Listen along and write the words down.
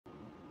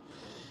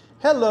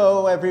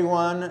Hello,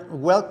 everyone.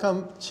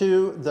 Welcome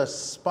to the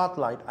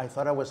Spotlight. I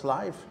thought I was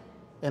live,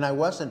 and I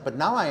wasn't, but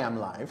now I am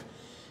live.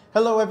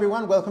 Hello,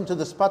 everyone. Welcome to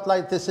the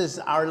Spotlight. This is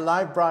our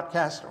live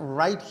broadcast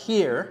right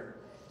here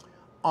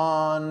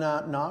on,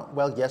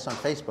 yes, on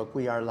Facebook.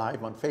 We are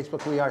live on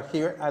Facebook. We are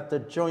here at the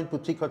Joint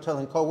Boutique Hotel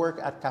and Co-work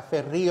at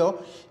Café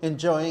Rio,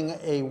 enjoying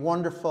a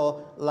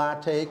wonderful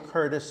latte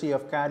courtesy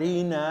of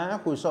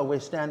Karina, who's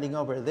always standing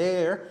over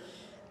there.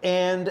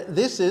 And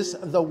this is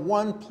the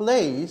one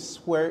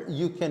place where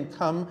you can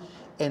come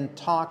and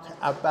talk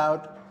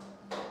about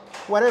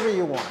whatever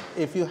you want.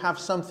 If you have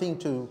something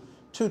to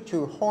toot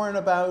your horn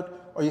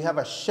about, or you have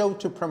a show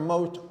to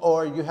promote,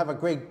 or you have a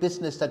great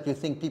business that you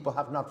think people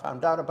have not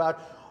found out about,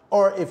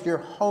 or if your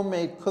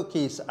homemade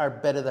cookies are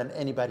better than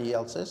anybody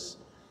else's,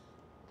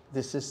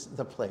 this is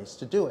the place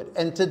to do it.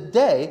 And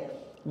today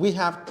we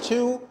have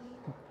two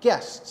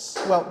guests.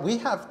 Well, we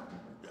have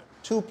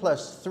 2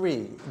 +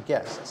 3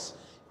 guests,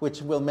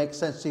 which will make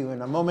sense to you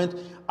in a moment.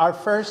 Our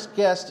first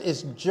guest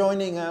is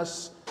joining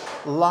us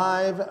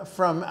live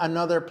from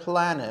another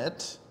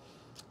planet,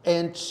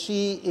 and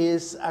she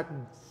is a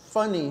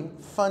funny,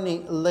 funny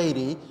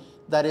lady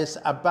that is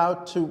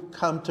about to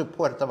come to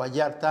Puerto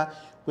Vallarta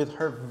with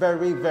her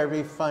very,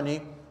 very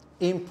funny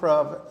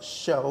improv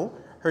show.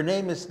 Her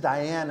name is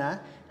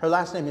Diana. Her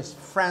last name is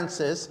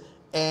Francis,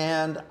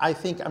 and I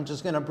think I'm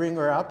just gonna bring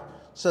her up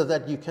so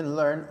that you can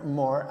learn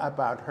more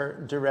about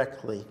her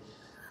directly.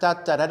 Da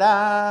da da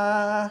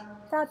da.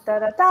 Da da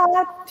da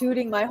da.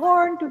 Tooting my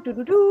horn. Doo doo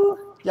doo doo.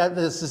 Yeah,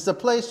 this is the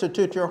place to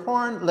toot your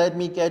horn. Let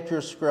me get your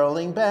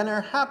scrolling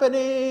banner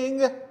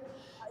happening.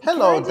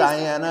 Hello,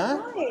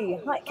 Diana.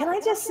 Hi. Can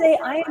I just say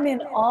I am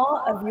in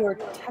awe of your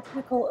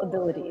technical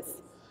abilities.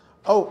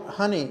 Oh,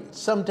 honey,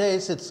 some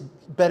days it's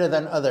better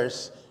than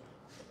others,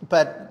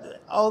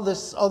 but all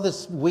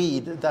this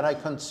weed that I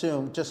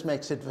consume just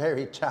makes it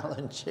very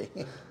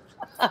challenging.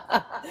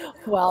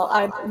 Well,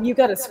 you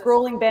got a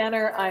scrolling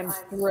banner. I'm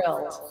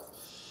thrilled.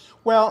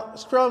 Well,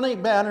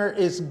 scrolling banner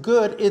is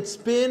good. It's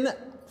been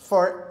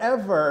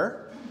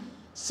forever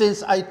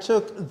since I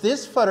took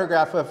this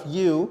photograph of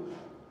you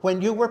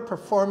when you were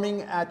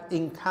performing at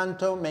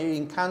Encanto. May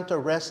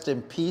Encanto rest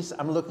in peace.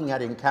 I'm looking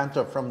at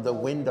Encanto from the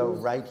window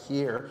right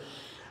here.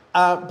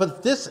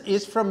 But this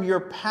is from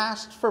your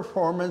past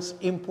performance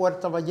in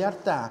Puerto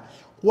Vallarta.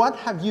 What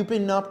have you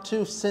been up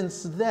to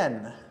since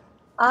then?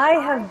 I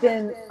have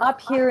been up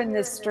here in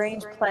this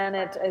strange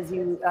planet, as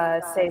you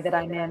say that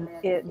I'm in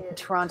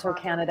Toronto,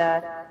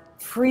 Canada,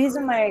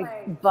 freezing my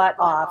butt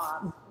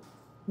off,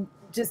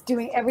 just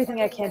doing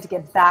everything I can to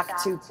get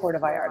back to Puerto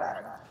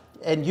Vallarta.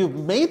 And you've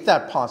made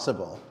that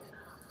possible.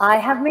 I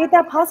have made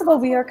that possible.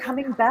 We are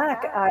coming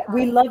back.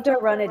 We loved our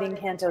run at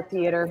Encanto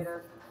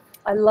Theater.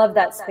 I love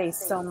that space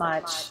so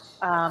much.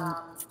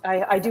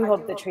 I do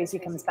hope that Tracy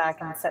comes back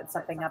and sets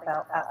something else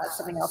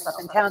up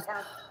in town.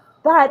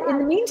 But in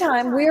the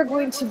meantime, we are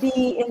going to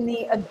be in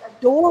the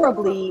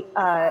adorably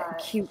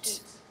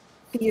cute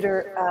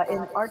theater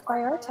in Art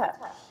by Arta.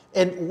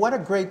 And what a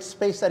great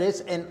space that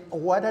is, and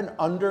what an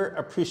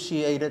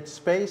underappreciated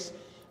space,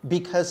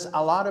 because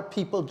a lot of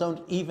people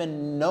don't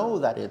even know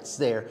that it's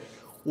there.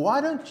 Why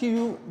don't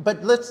you,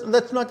 but let's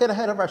not get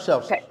ahead of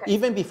ourselves. Okay.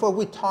 Even before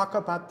we talk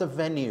about the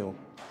venue,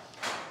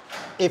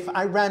 if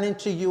I ran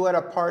into you at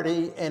a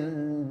party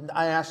and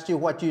I asked you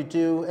what you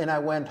do and I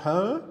went,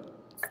 huh?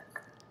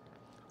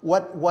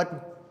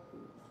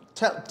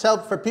 Tell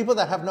for people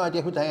that have no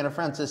idea who Diana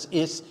Francis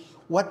is,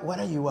 what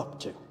are you up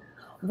to?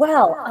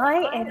 Well,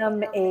 I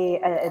am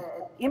an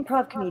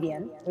improv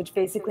comedian, which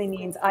basically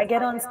means I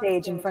get on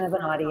stage in front of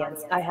an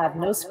audience. I have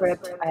no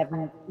script. I have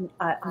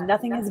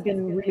nothing has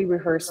been really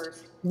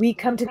rehearsed. We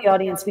come to the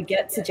audience, we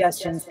get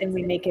suggestions, and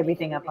we make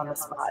everything up on the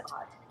spot.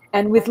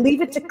 And with Leave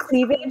It to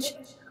Cleavage,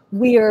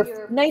 we are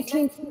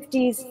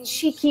 1950s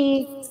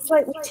cheeky,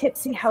 slightly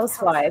tipsy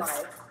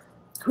housewives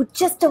who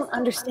just don't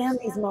understand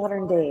these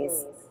modern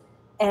days.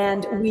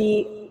 And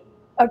we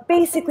are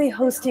basically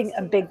hosting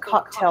a big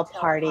cocktail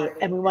party,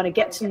 and we want to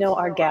get to know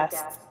our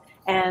guests.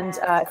 And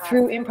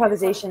through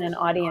improvisation and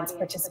audience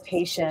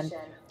participation,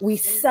 we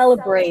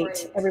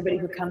celebrate everybody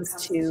who comes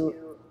to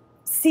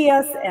see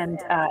us and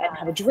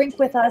have a drink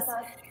with us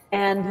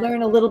and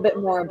learn a little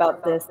bit more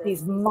about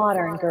these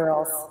modern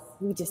girls.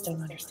 We just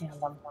don't understand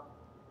them.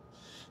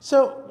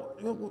 So,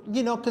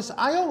 you know, because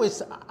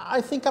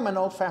I think I'm an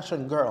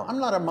old-fashioned girl. I'm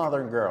not a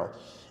modern girl.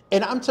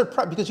 And I'm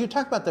surprised, because you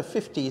talk about the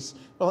 50s.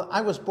 Well, I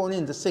was born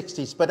in the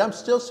 60s, but I'm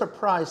still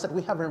surprised that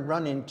we haven't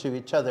run into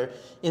each other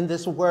in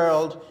this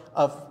world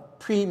of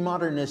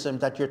pre-modernism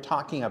that you're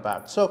talking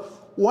about. So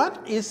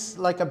what is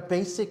like a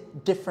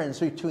basic difference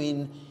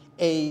between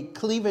a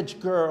cleavage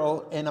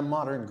girl and a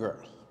modern girl?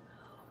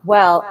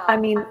 Well, I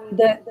mean,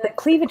 the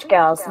cleavage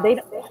gals,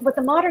 what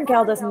the modern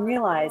gal doesn't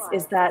realize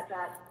is that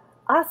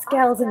us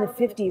gals in the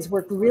 50s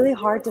worked really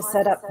hard to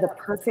set up the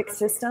perfect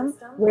system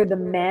where the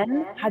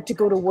men had to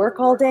go to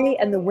work all day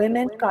and the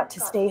women got to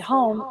stay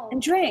home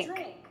and drink.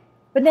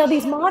 But now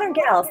these modern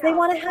gals, they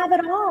want to have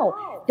it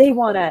all. They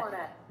want to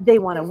they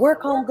want to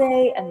work all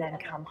day and then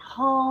come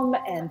home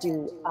and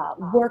do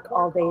work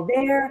all day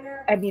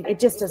there. I mean, it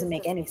just doesn't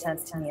make any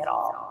sense to me at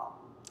all.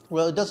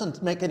 Well, it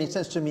doesn't make any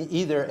sense to me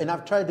either, and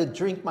I've tried to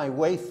drink my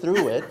way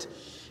through it,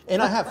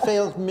 and I have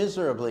failed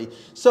miserably.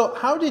 So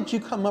how did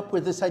you come up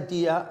with this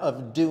idea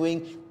of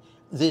doing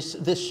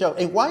this show?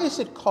 And why is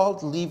it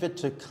called Leave It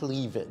to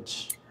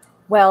Cleavage?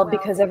 Well,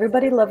 because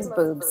everybody loves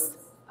boobs,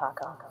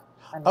 Paco.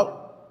 I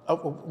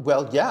mean,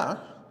 well, yeah,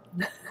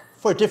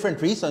 for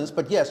different reasons,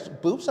 but yes,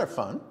 boobs are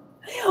fun.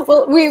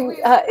 well,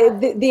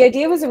 the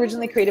idea was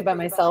originally created by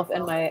myself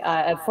and my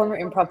a former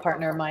improv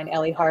partner of mine,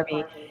 Ellie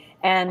Harvey.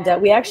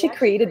 And we actually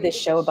created this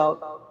show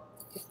about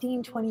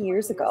 15, 20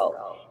 years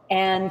ago.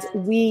 And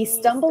we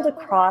stumbled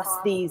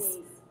across these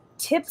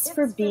tips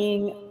for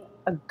being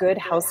a good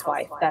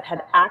housewife that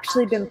had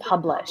actually been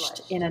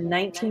published in a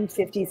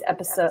 1950s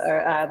episode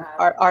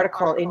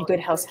article in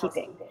Good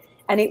Housekeeping.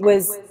 And it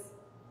was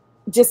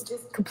just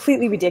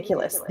completely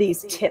ridiculous,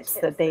 these tips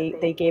that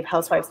they gave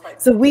housewives.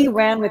 So we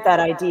ran with that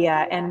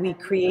idea and we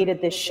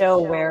created this show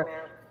where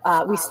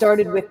we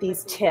started with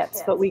these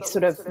tips, but we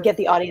sort of get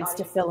the audience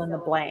to fill in the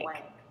blank.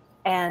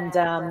 And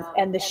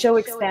the show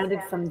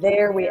expanded from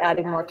there. We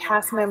added more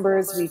cast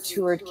members. We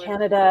toured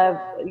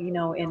Canada, you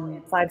know,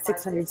 in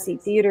 500-600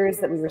 seat theaters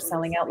that we were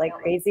selling out like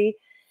crazy.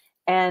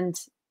 And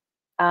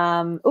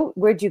oh,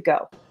 where'd you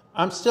go?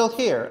 I'm still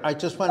here. I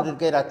just wanted to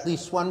get at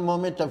least one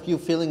moment of you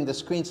filling the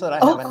screen so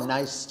that I have a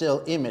nice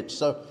still image.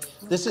 So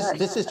this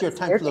is your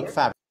time to look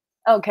fabulous.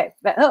 Okay.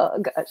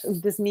 Oh gosh,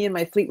 this is me and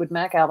my Fleetwood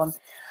Mac album.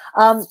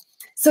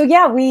 So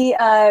yeah, we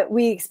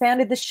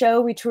expanded the show.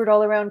 We toured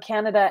all around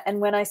Canada, and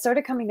when I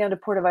started coming down to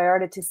Puerto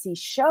Vallarta to see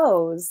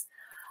shows,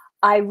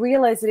 I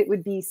realized that it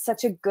would be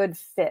such a good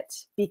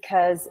fit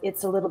because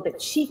it's a little bit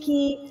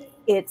cheeky,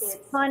 it's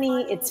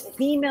funny, it's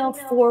female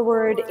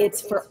forward,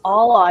 it's for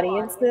all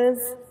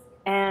audiences,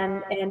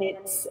 and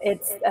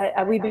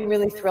we've been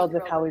really thrilled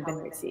with how we've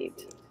been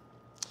received.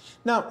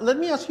 Now, let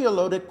me ask you a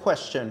loaded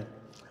question,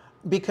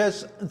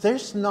 because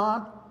there's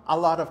not a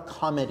lot of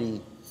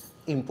comedy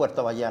in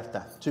Puerto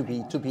Vallarta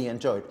to be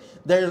enjoyed.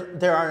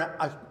 There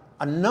are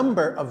a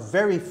number of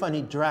very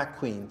funny drag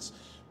queens,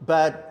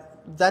 but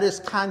that is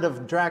kind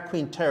of drag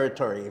queen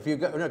territory. If you're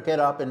going to get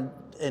up and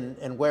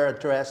wear a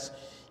dress,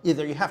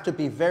 either you have to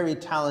be very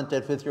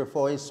talented with your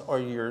voice or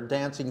your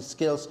dancing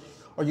skills,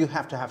 or you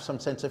have to have some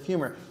sense of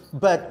humor.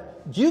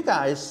 But you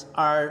guys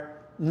are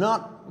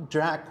not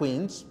drag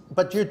queens,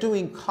 but you're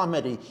doing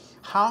comedy.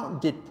 How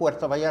did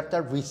Puerto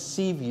Vallarta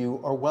receive you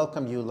or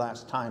welcome you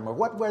last time? Or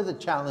what were the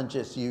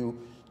challenges you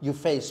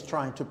faced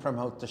trying to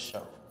promote the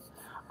show?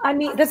 I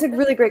mean, that's a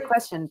really great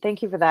question.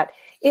 Thank you for that.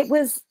 It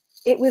was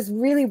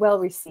really well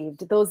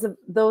received.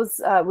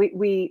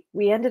 We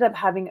ended up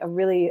having a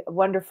really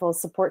wonderful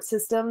support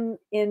system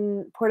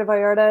in Puerto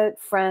Vallarta,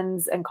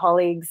 friends and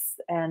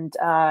colleagues, and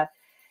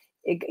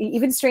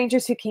even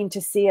strangers who came to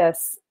see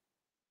us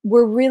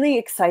were really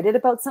excited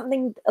about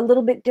something a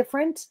little bit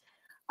different.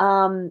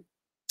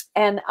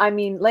 And I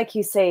mean, like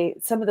you say,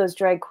 some of those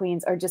drag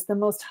queens are just the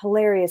most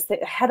hilarious.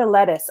 Hedda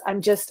Lettuce,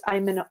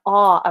 I'm in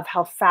awe of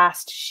how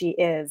fast she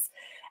is.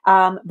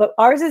 But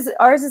ours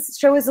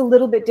show is a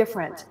little bit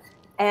different.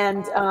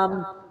 And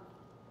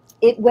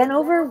it went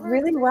over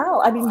really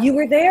well. I mean, you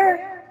were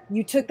there,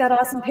 you took that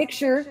awesome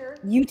picture.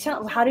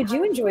 How did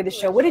you enjoy the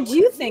show? What did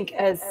you think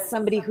as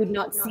somebody who'd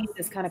not seen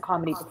this kind of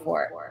comedy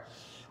before?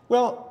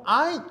 Well,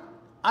 I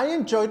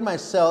enjoyed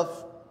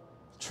myself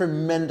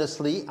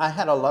tremendously. I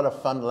had a lot of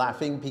fun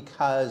laughing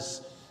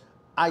because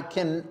I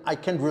can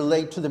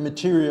relate to the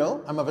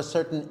material. I'm of a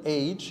certain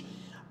age.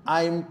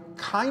 I'm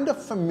kind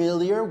of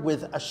familiar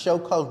with a show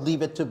called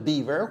Leave It to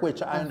Beaver,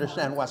 which I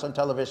understand was on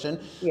television.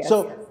 Yes.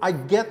 So I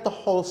get the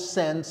whole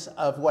sense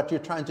of what you're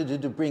trying to do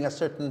to bring a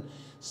certain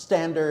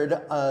standard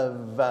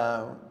of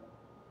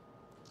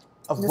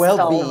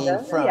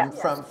well-being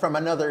from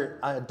another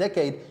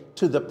decade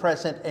to the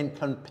present and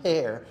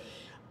compare.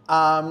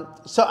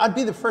 So I'd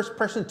be the first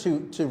person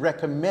to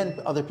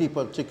recommend other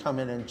people to come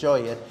and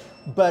enjoy it.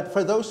 But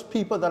for those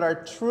people that are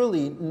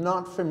truly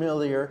not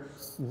familiar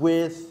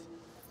with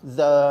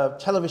the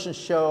television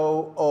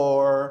show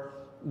or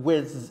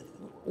with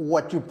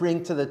what you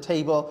bring to the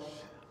table,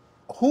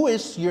 who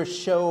is your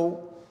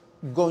show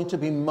going to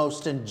be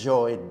most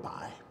enjoyed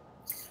by?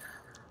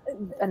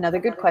 Another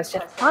good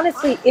question.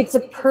 Honestly, it's a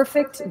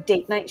perfect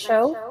date night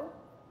show.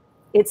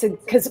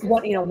 Because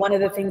one of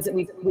the things that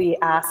we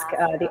ask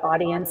the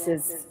audience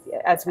is,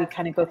 as we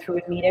kind of go through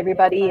and meet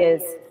everybody,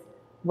 is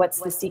what's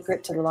the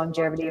secret to the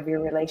longevity of your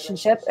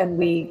relationship, and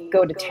we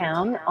go to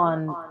town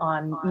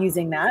on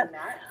using that.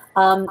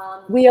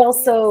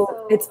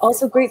 It's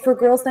also great for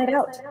girls' night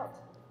out.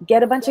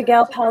 Get a bunch of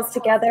gal pals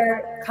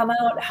together, come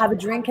out, have a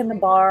drink in the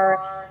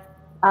bar.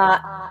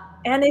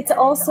 And it's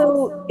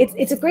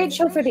a great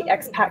show for the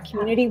expat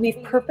community.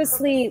 We've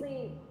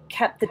purposely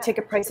kept the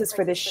ticket prices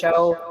for this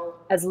show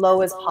as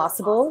low as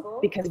possible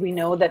because we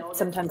know that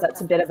sometimes that's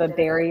a bit of a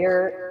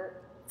barrier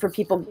for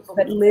people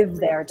that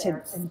live there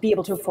to be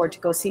able to afford to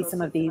go see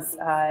some of these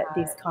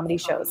comedy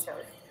shows.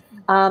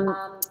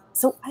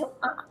 So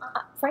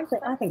frankly,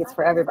 I think it's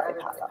for everybody,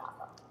 Papa.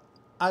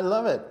 I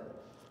love it.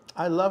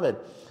 I love it.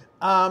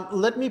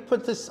 Let me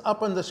put this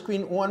up on the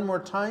screen one more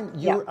time.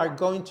 You Yeah. are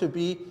going to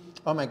be,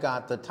 oh my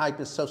God, the type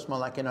is so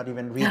small I cannot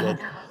even read it.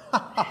 So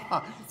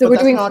But we're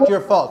that's doing not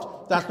your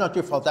fault. That's not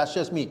your fault. That's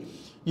just me.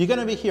 You're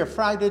going to be here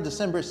Friday,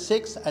 December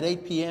 6th at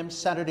 8 p.m.,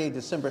 Saturday,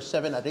 December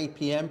 7th at 8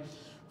 p.m.,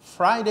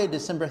 Friday,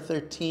 December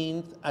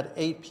 13th at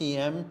 8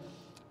 p.m.,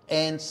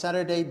 and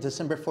Saturday,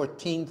 December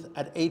 14th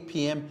at 8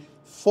 p.m.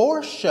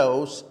 4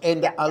 shows,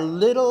 and Yeah. a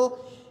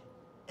little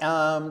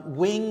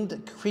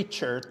winged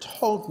creature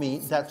told me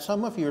that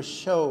some of your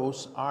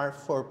shows are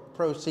for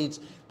proceeds.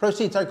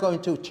 Proceeds are going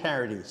to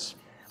charities.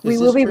 We Is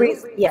will this be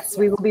true? yes,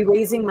 we will be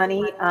raising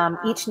money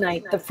each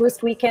night. The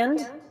first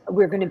weekend,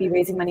 we're going to be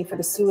raising money for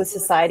the Sula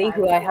Society,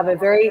 who I have a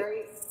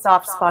very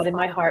soft spot in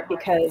my heart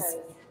because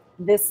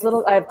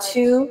I have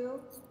 2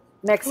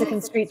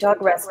 Mexican street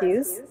dog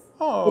rescues.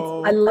 I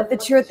Oh, love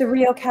that you're at the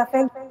Rio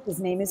Cafe. His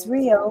name is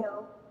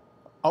Rio.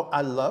 oh,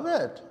 I love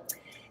it.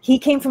 He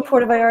came from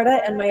Puerto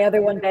Vallarta, and my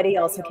other one, Betty,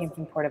 also came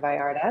from Puerto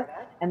Vallarta.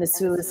 And the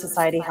Sula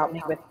Society helped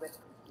me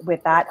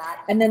with that.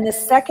 And then the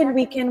second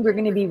weekend, we're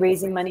going to be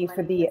raising money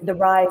for the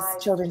Rise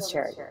Children's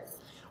Charity.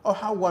 Oh,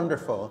 how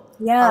wonderful.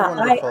 How Yeah,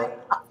 wonderful.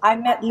 I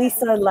met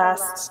Lisa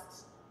last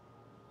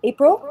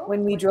April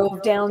when we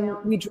drove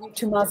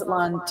to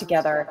Mazatlan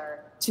together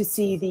to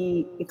see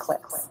the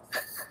eclipse.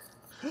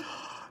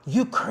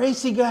 You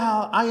crazy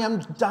gal. I am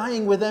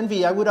dying with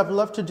envy. I would have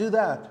loved to do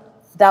that.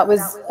 That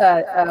was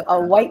a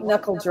white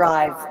knuckle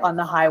drive on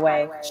the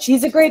highway.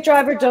 She's a great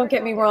driver, don't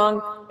get me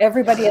wrong.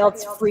 Everybody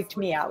else freaked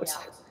me out.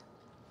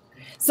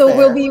 So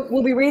Fair.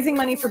 we'll be raising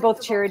money for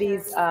both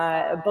charities,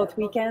 both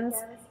weekends,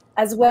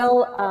 as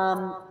well.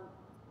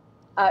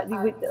 I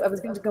was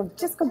going to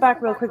go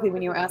back real quickly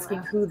when you were asking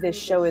who this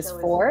show is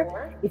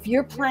for. If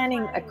you're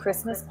planning a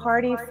Christmas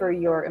party for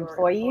your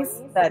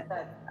employees,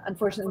 that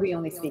unfortunately we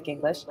only speak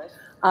English,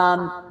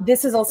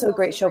 this is also a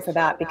great show for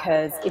that,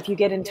 because if you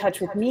get in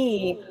touch with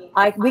me,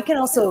 we can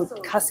also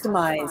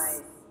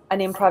customize an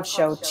improv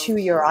show to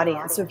your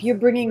audience. So if you're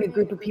bringing a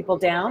group of people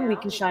down, we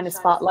can shine a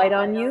spotlight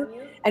on you.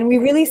 And we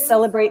really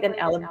celebrate and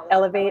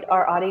elevate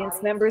our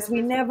audience members.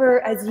 We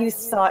never, as you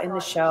saw in the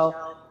show,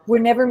 we're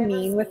never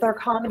mean with our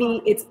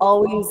comedy. It's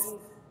always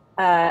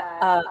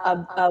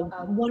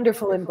a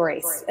wonderful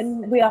embrace.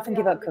 And we often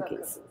give out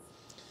cookies.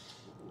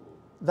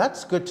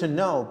 That's good to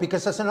know,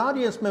 because as an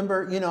audience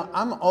member, you know,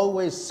 I'm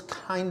always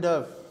kind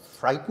of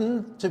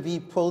frightened to be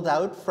pulled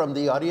out from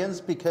the audience,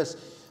 because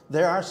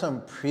there are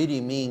some pretty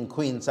mean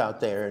queens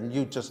out there, and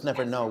you just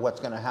never know what's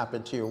going to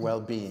happen to your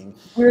well-being.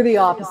 We're the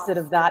opposite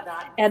of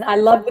that. And I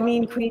love the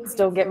mean queens,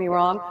 don't get me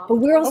wrong, but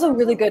we're also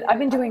really good.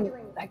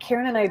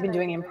 Karen and I have been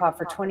doing improv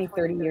for 20,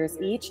 30 years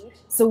each.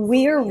 So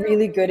we are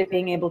really good at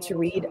being able to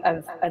read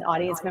an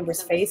audience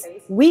member's face.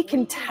 We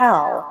can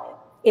tell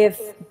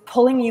if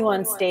pulling you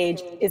on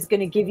stage is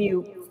going to give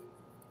you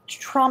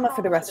trauma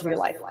for the rest of your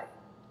life.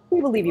 We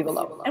will leave you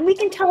alone. And we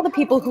can tell the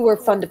people who are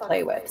fun to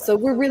play with. So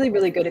we're really,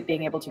 really good at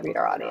being able to read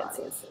our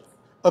audiences.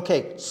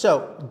 Okay,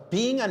 so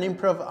being an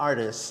improv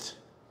artist,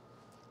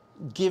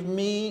 give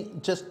me,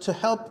 just to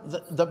help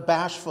the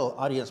bashful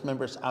audience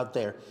members out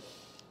there,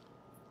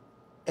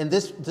 and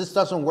this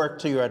doesn't work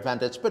to your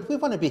advantage, but we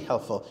want to be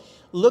helpful.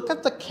 Look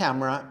at the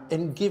camera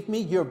and give me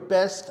your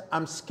best,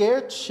 I'm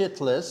scared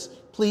shitless,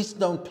 please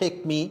don't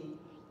pick me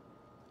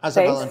as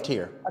a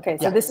volunteer. Okay,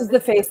 so this is the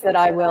face that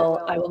I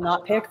will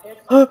not pick.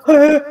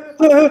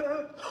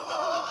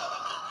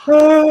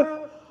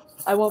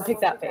 I won't pick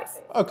that face.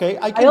 Okay,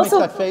 I can make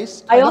that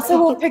face. I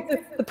also won't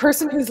pick the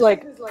person who's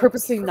like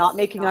purposely not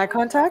making eye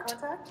contact.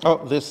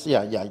 Oh,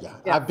 yeah.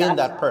 I've been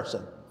that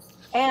person.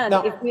 And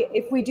now,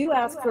 if we do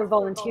ask for a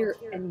volunteer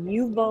and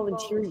you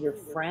volunteer your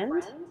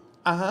friend,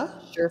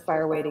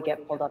 surefire way to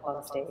get pulled up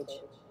on stage.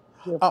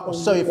 Oh,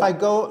 so if I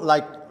go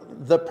like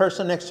the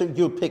person next to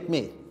you, pick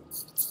me.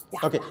 Yeah.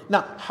 Okay.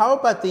 Now, how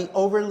about the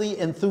overly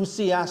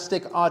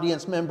enthusiastic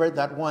audience member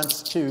that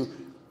wants to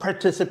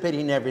participate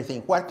in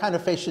everything? What kind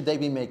of face should they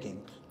be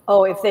making?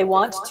 Oh, if they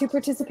want to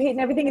participate in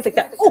everything, it's like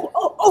that.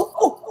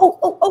 Oh.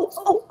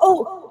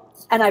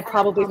 And I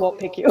probably won't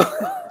pick you.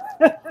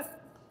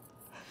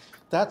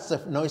 That's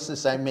the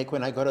noises I make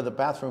when I go to the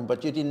bathroom,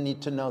 but you didn't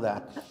need to know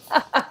that.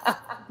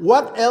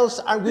 What else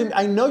are we?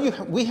 I know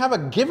we have a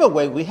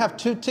giveaway. We have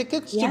 2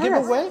 tickets to give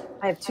away.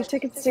 I have 2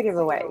 tickets to give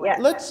away. Yeah.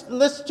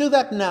 Let's do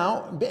that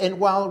now. And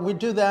while we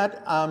do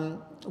that,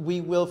 we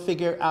will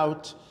figure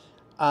out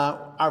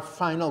our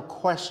final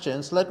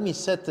questions. Let me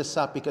set this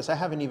up because I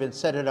haven't even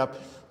set it up.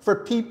 For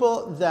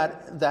people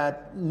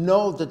that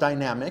know the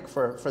dynamic,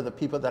 for the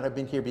people that have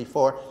been here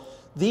before,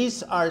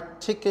 these are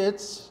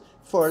tickets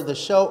for the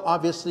show.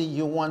 Obviously,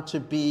 you want to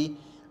be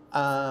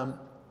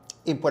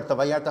in Puerto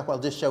Vallarta while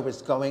this show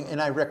is going,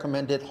 and I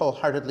recommend it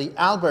wholeheartedly.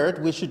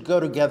 Albert, we should go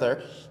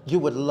together. You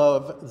would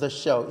love the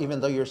show, even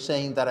though you're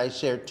saying that I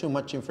shared too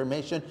much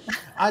information.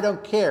 I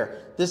don't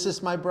care. This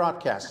is my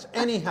broadcast.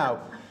 Anyhow,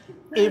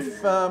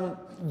 if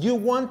you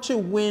want to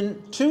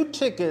win 2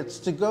 tickets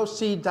to go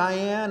see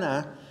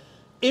Diana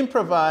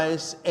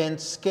improvise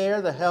and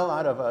scare the hell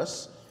out of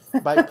us,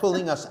 by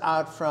pulling us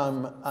out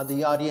from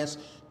the audience.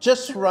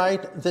 Just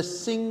write the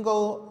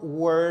single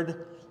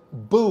word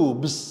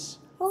boobs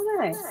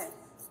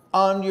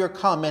on your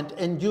comment,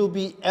 and you'll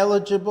be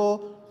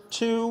eligible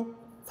to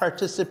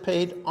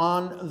participate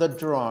on the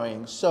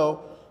drawing.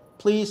 So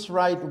please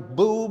write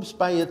boobs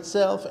by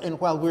itself, and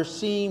while we're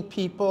seeing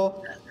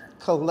people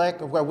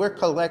while we're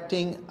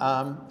collecting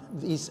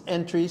these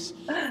entries,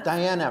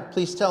 Diana,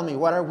 please tell me,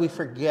 what are we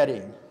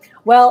forgetting?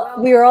 Well,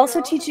 we are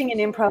also teaching an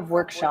improv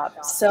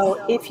workshop.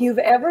 So if you've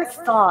ever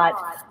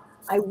thought,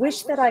 I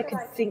wish that I could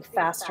think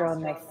faster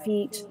on my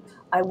feet,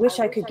 I wish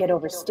I could get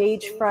over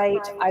stage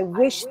fright, I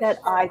wish that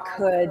I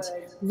could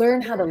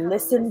learn how to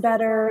listen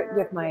better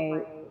with my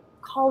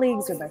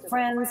colleagues or my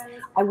friends,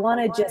 I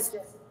want to just,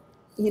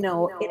 you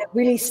know, in a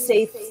really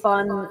safe,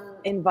 fun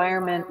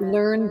environment,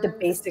 learn the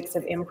basics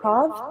of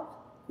improv.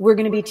 We're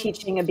going to be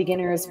teaching a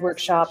beginner's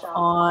workshop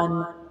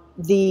on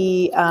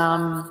the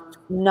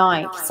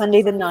 9th,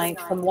 Sunday the 9th,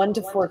 from 1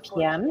 to 4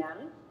 p.m.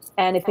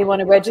 And if they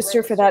want to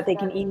register for that, they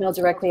can email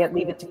directly at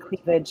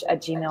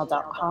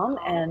leaveittocleavage@gmail.com.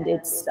 And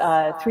it's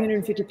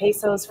 350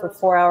 pesos for a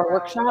 4-hour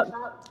workshop.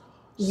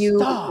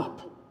 Stop.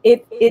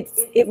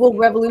 It will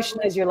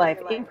revolutionize your life.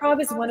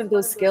 Improv is one of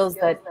those skills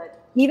that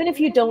even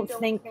if you don't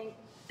think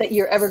that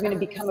you're ever going to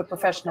become a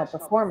professional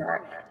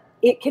performer,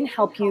 it can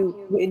help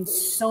you in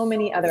so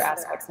many other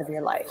aspects of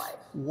your life.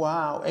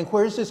 Wow. And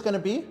where is this going to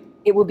be?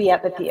 It will be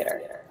at the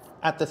theater.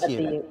 At the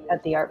theater.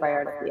 At the Art by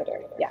Art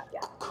Theater. Yeah.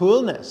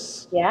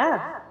 Coolness.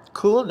 Yeah.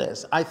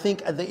 Coolness. I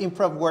think the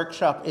improv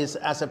workshop is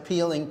as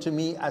appealing to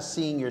me as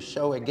seeing your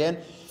show again.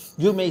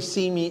 You may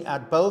see me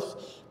at both,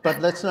 but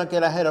let's not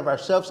get ahead of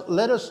ourselves.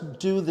 Let us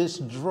do this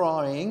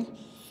drawing.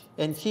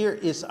 And here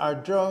is our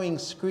drawing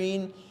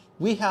screen.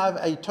 We have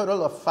a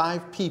total of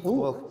 5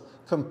 people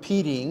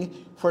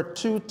competing for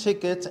 2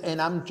 tickets,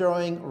 and I'm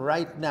drawing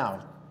right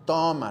now.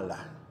 Tómala.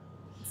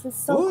 This is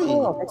so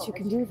cool that you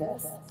can do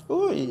this.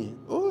 I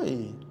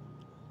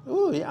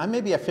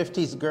may be a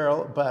 50s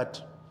girl,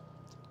 but...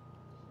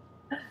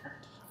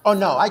 Oh,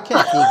 no, I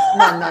can't be.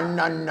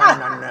 No.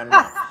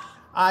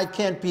 I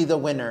can't be the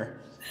winner.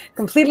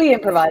 Completely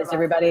improvised,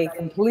 everybody.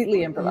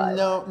 Completely improvised.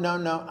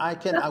 No. I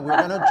can. We're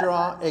going to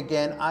draw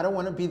again. I don't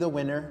want to be the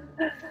winner.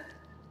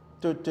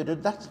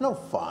 That's no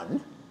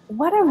fun.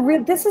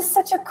 This is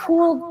such a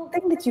cool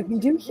thing that you can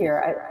do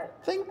here.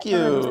 Thank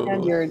you.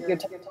 And your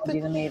technology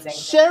is amazing.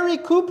 Sherry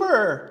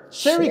Cooper.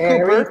 Sherry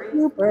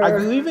Cooper. Are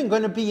you even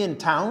going to be in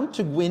town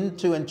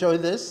to enjoy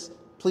this?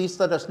 Please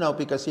let us know,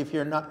 because if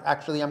you're not,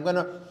 actually, I'm going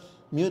to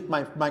mute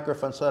my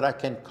microphone so that I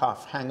can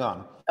cough. Hang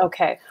on.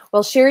 Okay.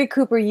 Well, Sherry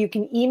Cooper, you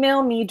can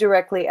email me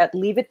directly at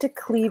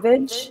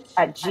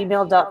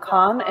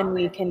leaveittocleavage@gmail.com, and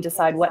we can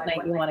decide what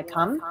night you want to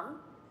come,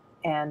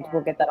 and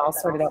we'll get that all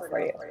sorted out for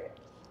you.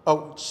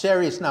 Oh,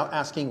 Sherry is now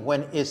asking,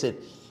 when is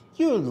it?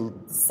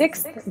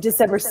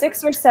 December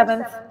 6th or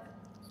 7th,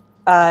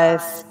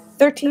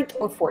 13th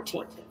or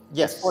 14th.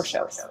 Yes. 4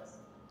 shows.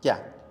 Yeah.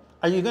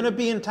 Are you going to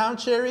be in town,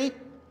 Sherry?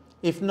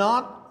 If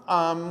not,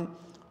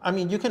 I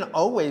mean, you can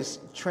always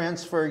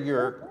transfer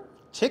your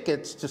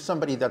tickets to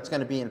somebody that's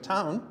going to be in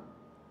town.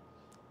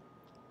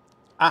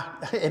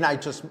 And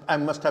I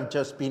must have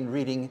just been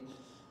reading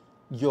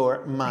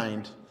your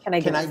mind.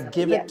 Can I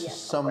give it to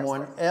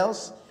someone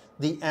else?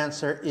 The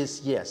answer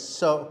is yes.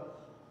 So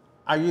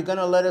are you going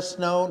to let us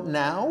know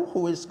now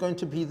who is going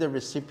to be the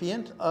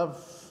recipient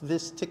of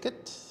this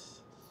ticket?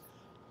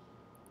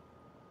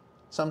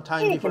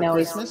 Sometime before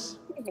Christmas?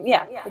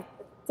 Yeah.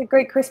 It's a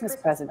great Christmas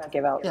present to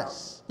give out.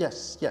 Yes.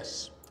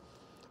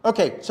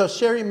 Okay, so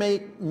Sherry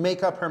may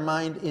make up her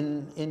mind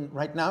in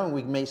right now, and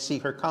we may see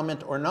her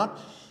comment or not.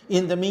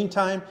 In the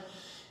meantime,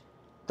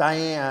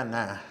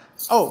 Diana.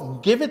 Oh,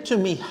 give it to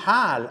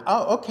Michal.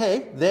 Oh,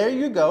 okay, there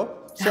you go.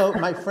 So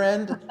my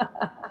friend,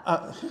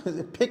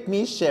 pick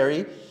me,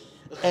 Sherry.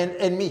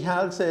 And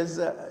Michal says,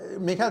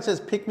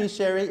 pick me,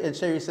 Sherry. And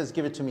Sherry says,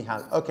 give it to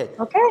Michal. Okay.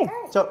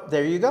 So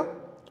there you go.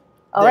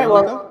 All right,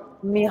 well,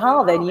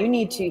 Michal, then you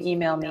need to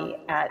email me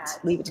at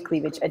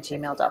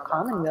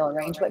leaveittocleavage@gmail.com, and we'll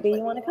arrange what day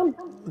you want to come.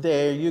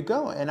 There you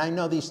go. And I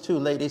know these 2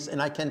 ladies,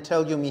 and I can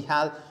tell you,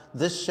 Michal,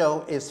 this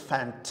show is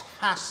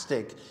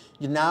fantastic.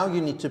 Now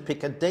you need to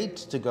pick a date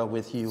to go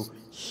with you.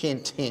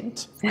 Hint,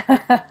 hint.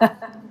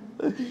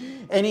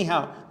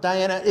 Anyhow,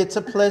 Diana, it's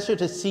a pleasure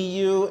to see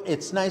you.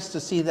 It's nice to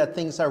see that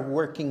things are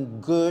working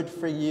good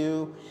for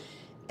you.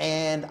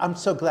 And I'm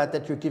so glad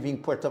that you're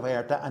giving Puerto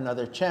Vallarta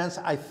another chance.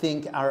 I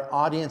think our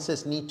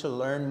audiences need to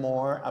learn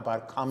more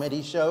about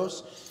comedy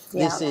shows.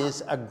 Yeah. This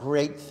is a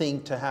great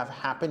thing to have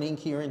happening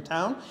here in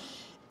town.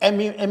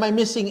 Am I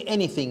missing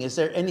anything? Is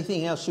there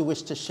anything else you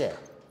wish to share?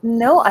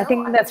 No, I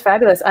think that's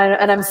fabulous.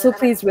 And I'm so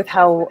pleased with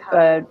how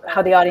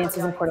the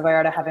audiences in Puerto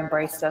Vallarta have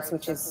embraced us,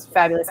 which is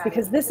fabulous,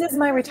 because this is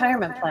my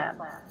retirement plan,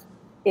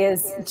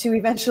 is to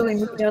eventually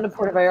move down to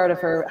Puerto Vallarta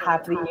for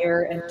half the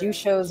year and do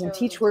shows and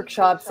teach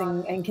workshops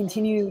and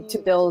continue to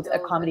build a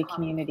comedy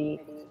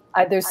community.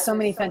 There's so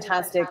many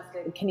fantastic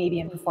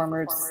Canadian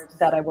performers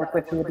that I work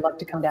with who would love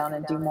to come down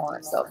and do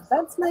more. So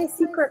that's my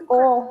secret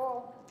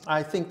goal.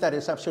 I think that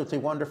is absolutely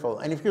wonderful.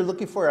 And if you're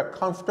looking for a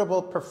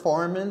comfortable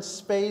performance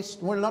space,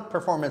 well, not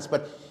performance,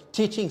 but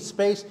teaching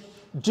space,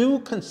 do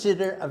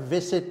consider a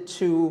visit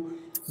to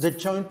the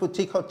Joint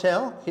Boutique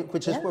Hotel,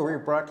 which is where we're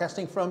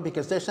broadcasting from,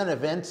 because there's an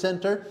event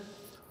center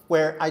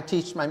where I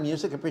teach my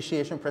music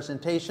appreciation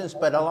presentations,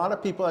 but a lot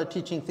of people are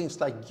teaching things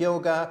like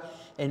yoga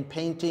and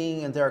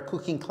painting, and there are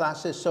cooking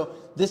classes. So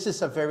this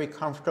is a very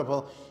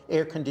comfortable,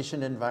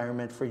 air-conditioned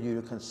environment for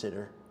you to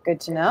consider. Good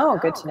to know,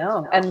 good to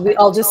know. And we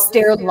all just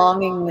stared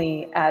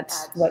longingly at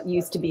what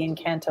used to be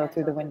Encanto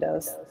through the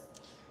windows.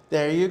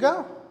 There you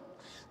go.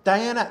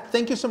 Diana,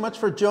 thank you so much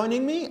for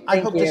joining me. I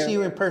hope to see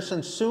you in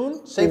person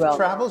soon. Safe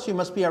travels. You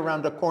must be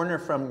around the corner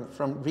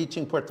from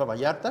reaching Puerto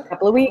Vallarta.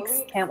 Couple of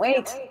weeks. Can't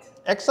wait.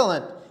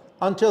 Excellent.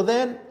 Until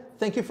then,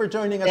 thank you for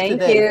joining us today.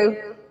 Thank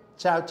you.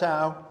 Ciao,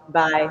 ciao.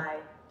 Bye.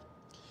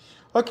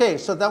 Okay,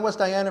 so that was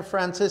Diana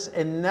Francis,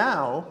 and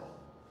now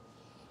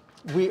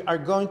we are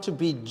going to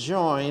be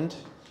joined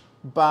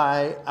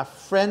by a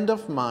friend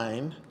of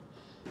mine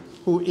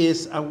who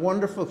is a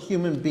wonderful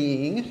human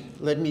being.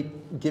 Let me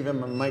give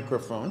him a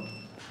microphone.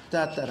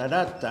 Da, da, da,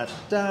 da, da,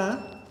 da.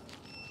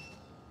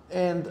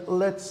 And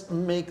let's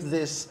make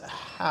this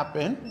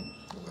happen.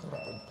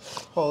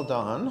 Hold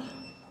on.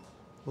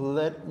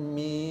 Let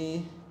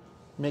me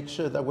make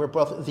sure that we're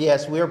both,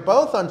 yes, we're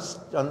both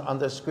on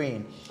the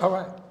screen. All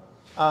right.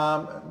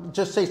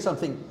 Just say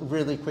something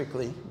really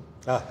quickly.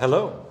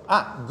 Hello.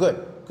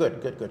 Good.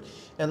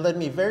 And let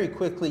me very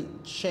quickly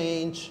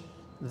change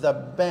the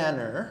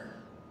banner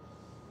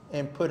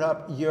and put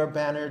up your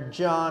banner.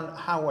 John,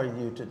 how are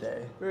you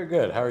today? Very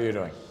good. How are you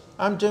doing?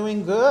 I'm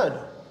doing good.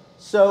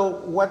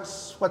 So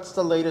what's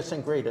the latest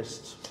and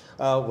greatest?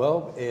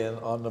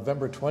 On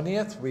November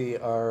 20th, we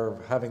are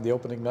having the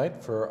opening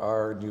night for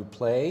our new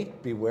play,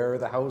 Beware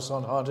the House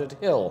on Haunted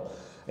Hill.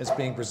 It's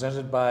being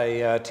presented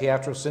by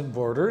Teatro Sin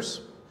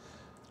Borders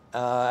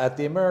at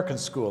the American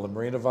School in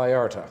Marina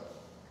Vallarta.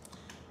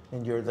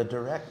 And you're the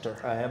director.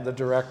 I am the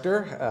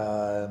director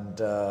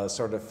and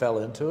sort of fell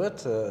into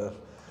it.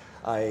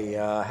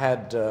 I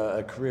had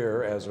a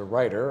career as a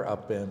writer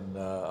up in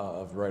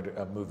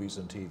of movies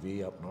and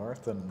TV up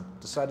north, and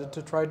decided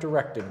to try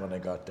directing when I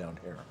got down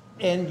here.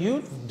 And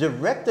you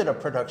directed a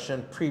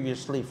production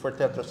previously for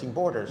Teatro Sin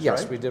Borders,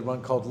 yes, right? we did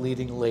one called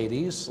Leading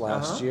Ladies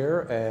last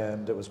year,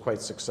 and it was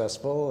quite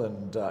successful,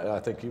 and I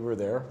think you were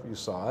there, you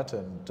saw it,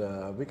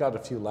 and we got a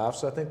few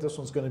laughs. I think this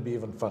one's going to be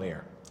even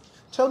funnier.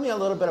 Tell me a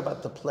little bit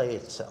about the play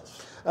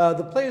itself.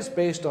 The play is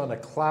based on a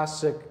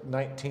classic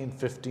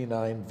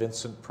 1959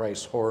 Vincent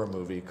Price horror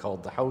movie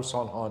called The House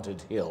on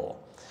Haunted Hill,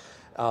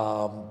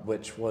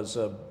 which was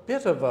a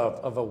bit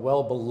of a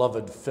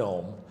well-beloved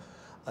film.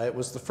 It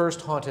was the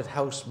first haunted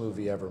house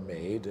movie ever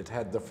made. It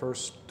had the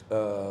first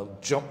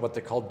what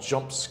they call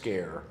jump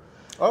scare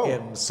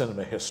in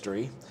cinema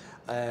history.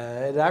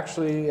 It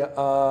actually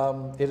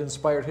it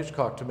inspired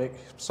Hitchcock to make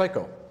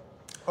Psycho.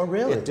 Oh,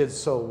 really? It did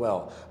so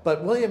well.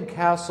 But William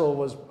Castle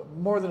was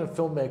more than a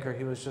filmmaker,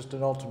 he was just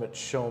an ultimate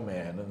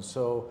showman. And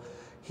so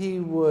he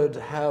would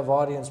have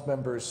audience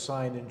members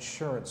sign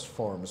insurance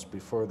forms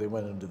before they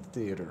went into the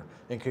theater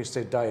in case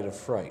they died of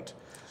fright.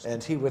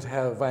 And he would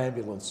have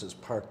ambulances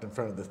parked in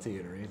front of the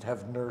theater. He'd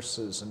have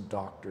nurses and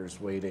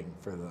doctors waiting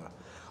for the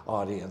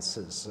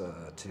audiences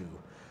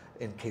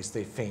in case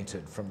they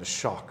fainted from the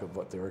shock of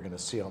what they were going to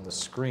see on the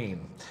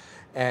screen.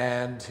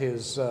 And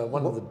his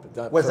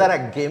was that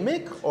a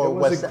gimmick, or it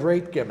was a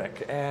great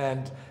gimmick?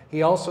 And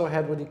he also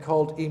had what he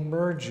called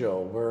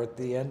emergo, where at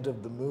the end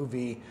of the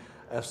movie,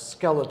 a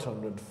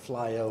skeleton would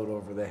fly out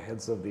over the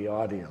heads of the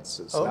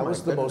audiences. Oh, that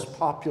was the goodness. most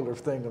popular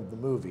thing of the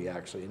movie,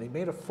 actually, and he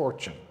made a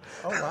fortune.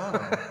 Oh,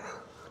 wow.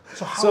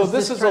 So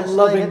this is a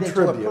loving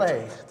tribute.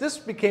 Play? This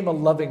became a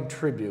loving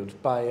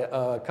tribute by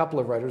a couple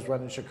of writers,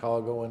 one in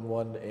Chicago and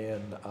one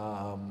in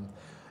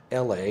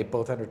LA,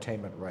 both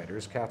entertainment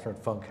writers, Catherine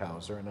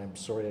Funkhauser, and I'm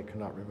sorry I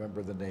cannot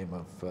remember the name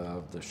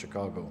of the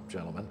Chicago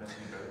gentleman.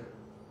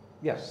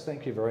 Yes,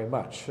 thank you very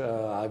much.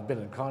 I've been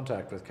in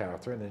contact with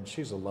Catherine, and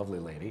she's a lovely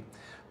lady.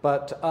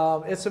 But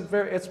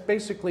it's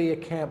basically a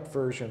camp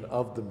version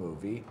of the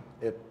movie.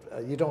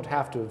 You don't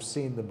have to have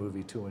seen the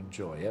movie to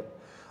enjoy it,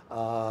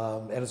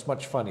 and it's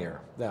much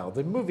funnier. Now,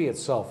 the movie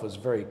itself was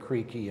very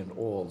creaky and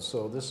old,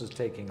 so this is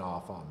taking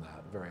off on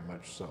that very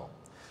much so,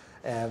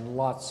 and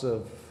lots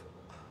of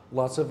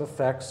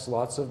effects,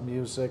 lots of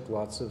music,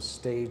 lots of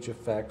stage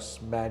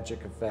effects, magic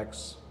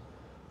effects.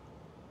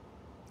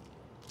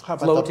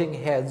 Floating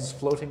heads,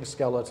 floating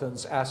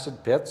skeletons,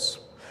 acid pits.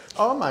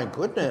 Oh my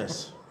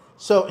goodness.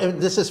 So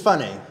this is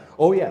funny.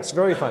 Oh yes,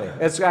 very funny.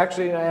 It's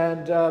actually,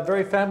 and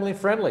very family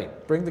friendly.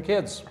 Bring the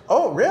kids.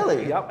 Oh,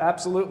 really? Yep,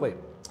 absolutely.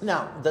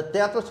 Now, the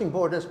Teatro Sin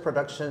Borders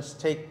productions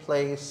take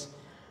place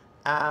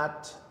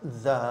at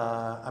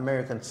the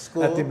American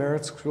School. At the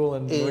American School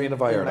in Marina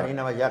Vallarta.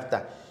 Marina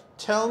Vallarta.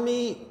 Tell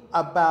me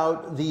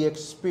about the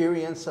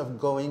experience of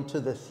going to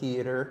the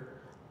theater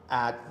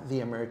at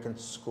the American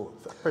School,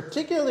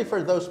 particularly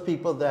for those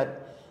people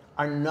that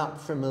are not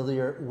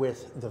familiar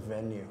with the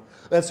venue.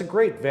 That's a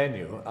great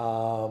venue.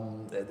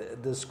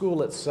 The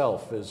school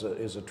itself is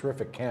a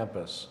terrific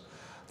campus.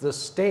 the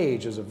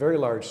stage is a very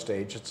large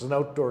stage. It's an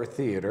outdoor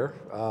theater.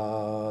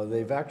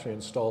 They've actually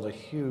installed a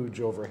huge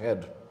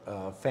overhead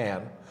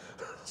fan,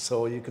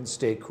 so you can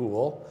stay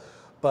cool.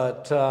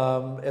 But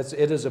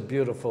it is a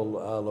beautiful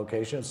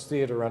location. It's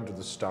theater under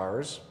the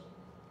stars,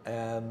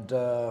 and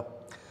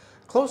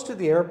close to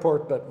the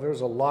airport, but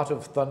there's a lot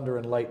of thunder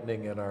and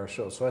lightning in our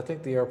show. So I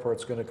think the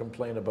airport's going to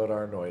complain about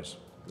our noise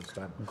this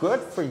time. Good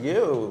for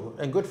you,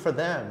 and good for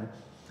them.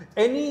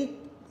 Any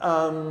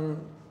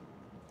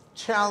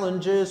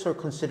challenges or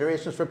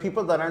considerations for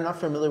people that are not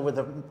familiar with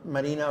the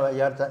Marina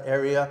Vallarta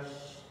area?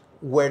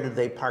 Where do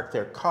they park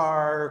their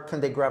car?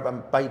 Can they grab a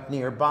bite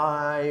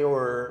nearby,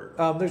 or?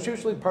 There's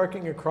usually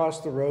parking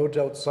across the road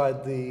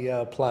outside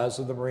the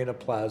plaza, the Marina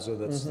Plaza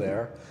that's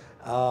there,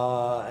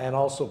 and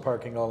also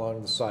parking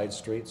along the side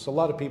streets. A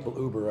lot of people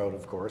Uber out,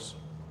 of course.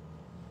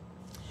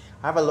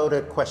 I have a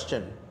loaded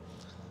question.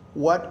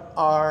 What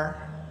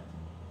are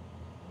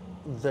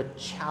the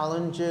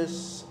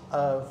challenges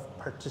of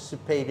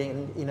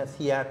participating in a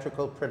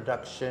theatrical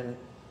production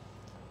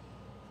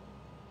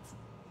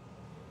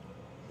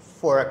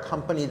for a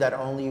company that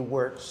only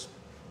works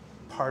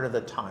part of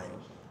the time?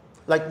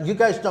 Like, you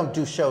guys don't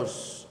do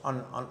shows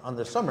on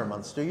the summer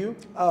months, do you?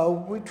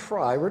 We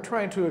try. We're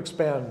trying to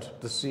expand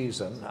the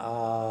season.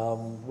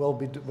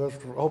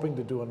 We're hoping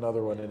to do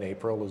another one in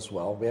April as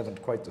well. We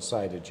haven't quite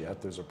decided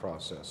yet. There's a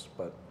process,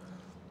 but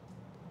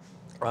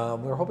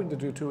we're hoping to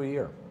do 2 a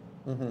year,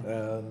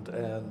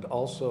 and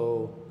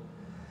also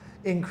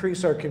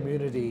increase our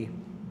community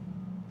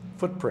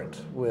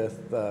footprint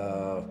with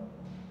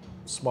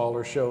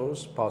smaller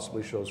shows,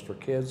 possibly shows for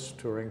kids,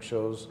 touring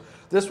shows.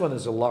 This one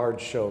is a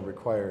large show,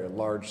 require a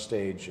large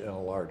stage and a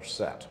large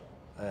set.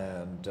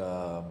 And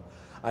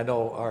I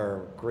know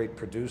our great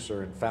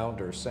producer and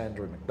founder,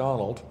 Sandra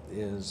McDonald,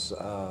 is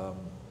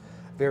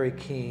very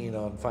keen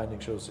on finding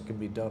shows that can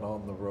be done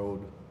on the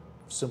road,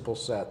 simple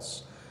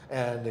sets,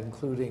 and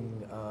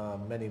including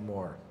many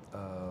more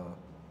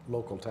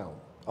local talent,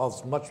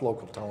 as much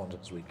local talent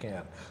as we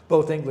can,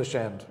 both English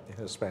and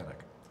Hispanic.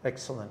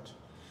 Excellent.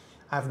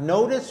 I've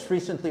noticed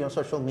recently on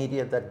social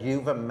media that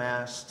you've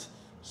amassed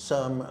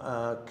some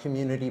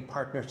community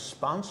partner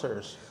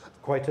sponsors.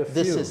 Quite a few.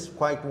 This is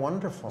quite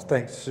wonderful.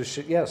 Thanks to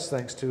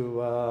thanks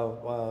to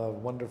a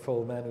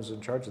wonderful man who's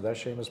in charge of that,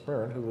 Seamus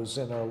Byrne,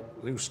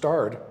 who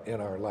starred in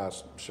our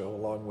last show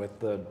along with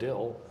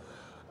Dill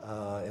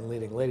in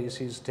Leading Ladies.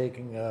 He's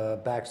taking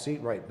a back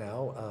seat right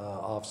now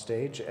off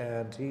stage,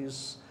 and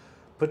he's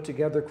put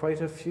together quite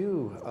a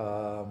few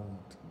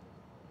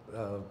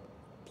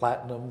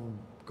platinum,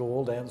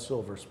 gold, and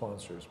silver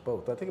sponsors,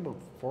 both. I think about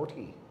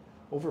 40,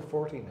 over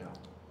 40 now.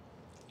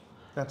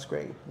 That's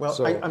great. Well,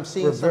 so I'm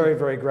seeing we're very,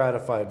 very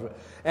gratified.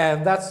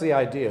 And that's the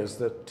idea, is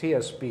that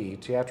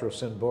TSB, Teatro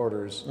Sin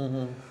Borders,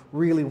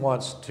 really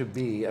wants to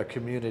be a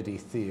community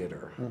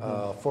theater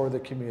for the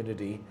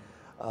community.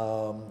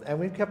 And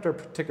we've kept our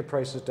ticket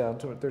prices down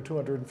to, they're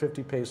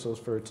 250 pesos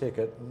for a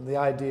ticket. And the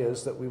idea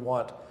is that we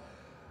want,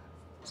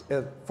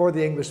 for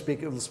the English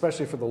speaking,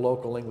 especially for the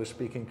local English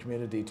speaking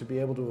community, to be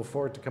able to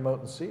afford to come out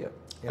and see it.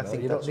 You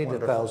don't need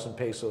wonderful. 1,000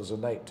 pesos a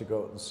night to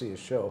go out and see a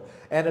show.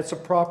 And it's a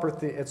proper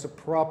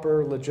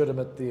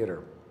legitimate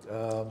theater.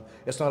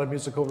 It's not a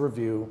musical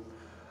review.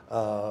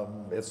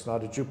 It's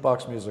not a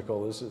jukebox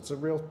musical. It's a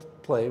real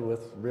play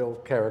with real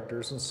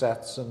characters and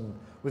sets, and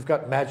we've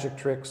got magic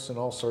tricks and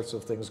all sorts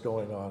of things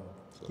going on.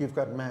 You've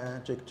got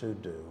magic to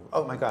do.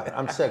 Oh my God,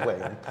 I'm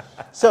segueing.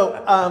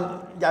 So,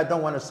 I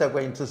don't want to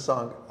segue into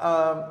song.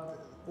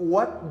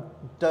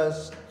 What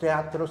does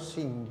Teatro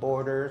Sin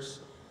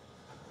Borders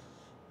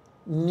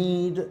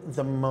need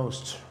the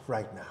most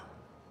right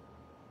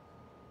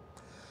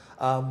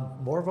now?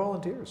 More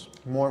volunteers.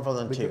 More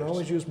volunteers. We can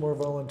always use more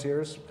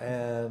volunteers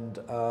and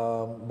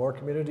more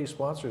community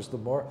sponsors.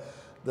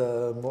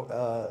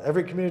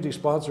 Every community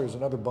sponsor is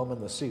another bum in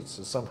the seats,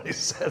 as somebody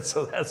said,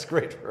 so that's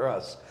great for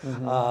us,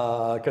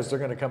 because they're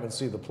going to come and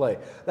see the play.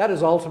 That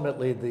is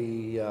ultimately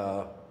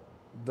the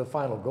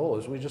final goal,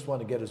 is we just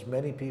want to get as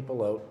many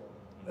people out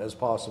as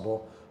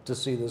possible to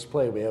see this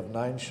play. We have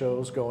 9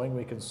 shows going.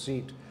 We can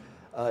seat,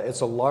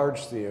 it's a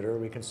large theater,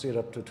 we can seat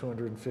up to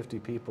 250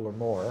 people or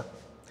more.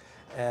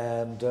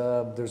 And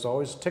there's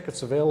always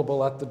tickets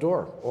available at the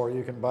door, or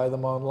you can buy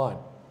them online.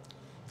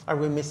 Are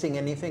we missing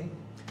anything?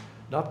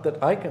 Not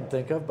that I can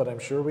think of, but I'm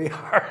sure we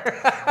are.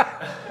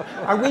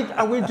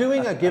 Are we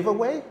doing a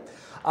giveaway?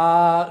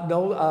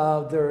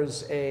 No,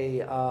 there's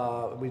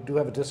we do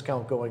have a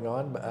discount going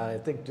on. I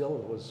think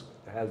Dill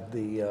had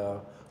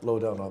the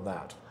lowdown on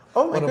that.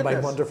 Oh my goodness. One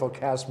of my wonderful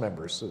cast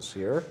members is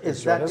here.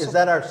 Is that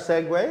our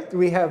segue?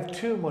 We have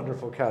 2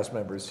 wonderful cast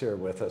members here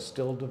with us,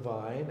 Dill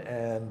Devine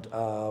and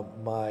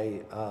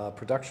my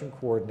production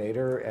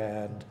coordinator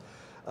and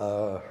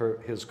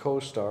his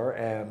co-star,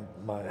 and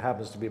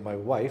happens to be my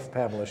wife,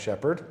 Pamela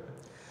Shepard.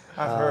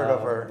 I've heard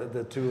of her.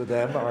 The two of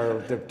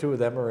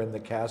them are in the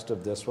cast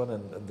of this one,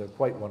 and they're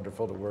quite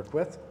wonderful to work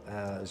with,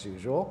 as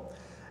usual.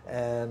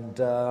 And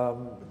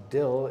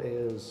Dill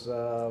is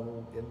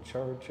in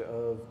charge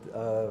of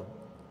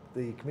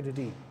the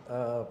community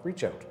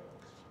reach out.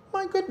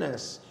 My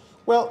goodness.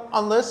 Well,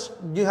 unless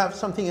you have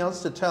something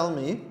else to tell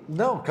me.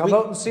 No, come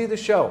out and see the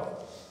show.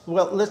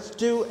 Well, let's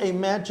do a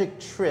magic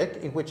trick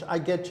in which I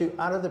get you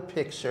out of the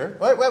picture.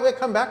 Wait,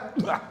 come back.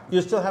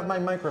 You still have my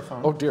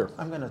microphone. Oh, dear.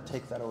 I'm going to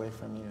take that away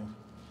from you.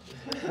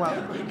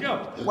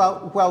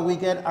 Well, we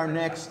get our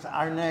next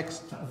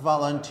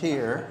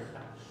volunteer.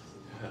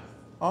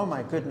 Oh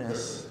my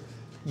goodness,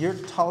 you're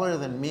taller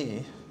than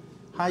me.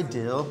 Hi,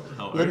 Dill.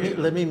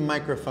 Let me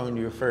microphone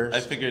you first. I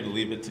figured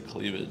leave it to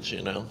cleavage,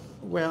 you know.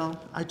 Well,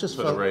 I just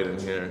Put felt it right in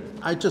here.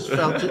 I just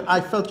felt I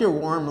felt your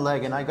warm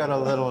leg, and I got a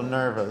little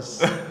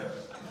nervous.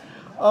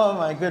 Oh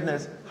my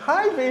goodness.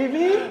 Hi,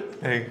 baby.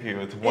 Thank you.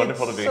 It's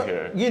wonderful to be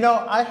here. You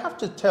know, I have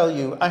to tell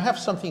you, I have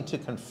something to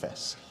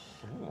confess.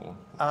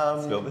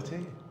 Spill the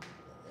tea.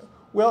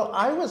 Well,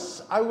 I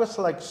was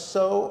like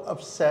so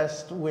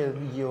obsessed with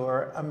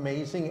your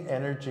amazing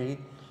energy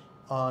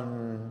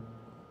on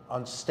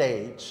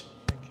stage.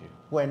 Thank you.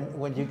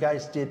 When you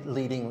guys did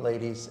Leading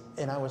Ladies,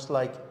 and I was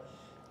like,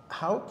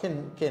 how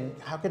can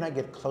I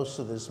get close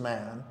to this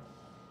man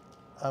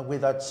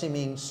without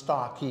seeming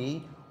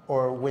stocky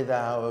or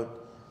without?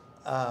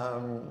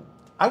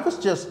 I was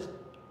just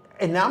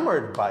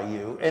enamored by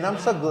you, and I'm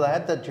so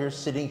glad that you're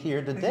sitting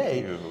here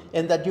today,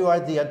 and that you are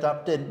the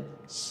adopted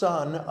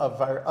son of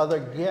our other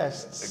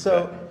guests.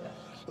 So,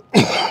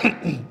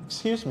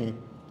 excuse me.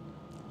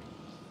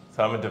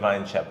 So I'm a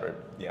divine shepherd.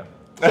 Yeah.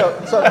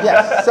 So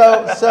yes.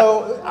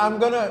 So I'm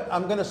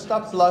gonna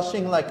stop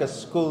blushing like a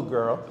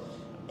schoolgirl,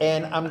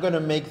 and I'm gonna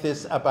make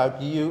this about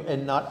you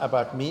and not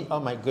about me. Oh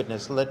my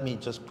goodness! Let me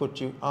just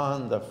put you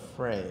on the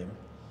frame.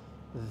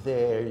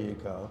 There you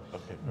go.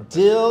 Okay,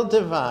 Dill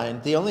Divine.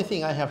 The only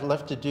thing I have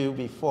left to do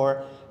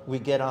before we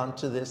get on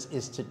to this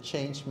is to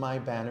change my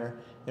banner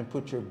and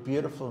put your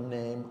beautiful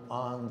name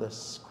on the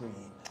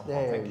screen.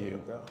 There thank you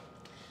you. go.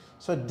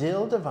 So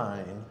Dill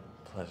Divine.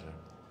 Pleasure.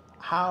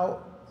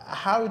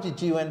 How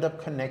did you end up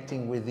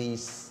connecting with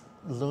these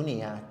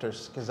loony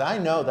actors? Because I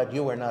know that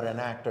you were not an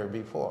actor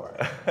before.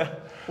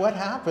 What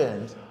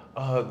happened?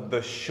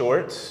 The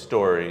short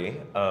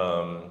story,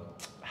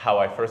 how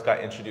I first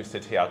got introduced to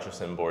Teatro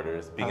Sin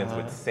Borders, begins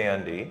with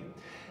Sandy,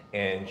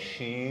 and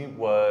she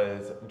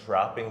was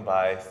dropping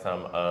by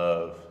some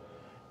of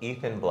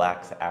Ethan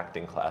Black's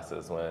acting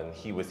classes when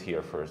he was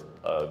here for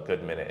a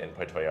good minute in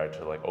Puerto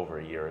Vallarta, like over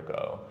a year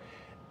ago.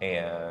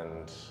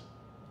 And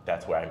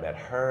that's where I met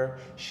her.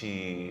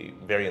 She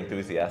very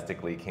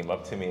enthusiastically came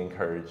up to me,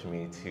 encouraged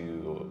me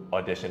to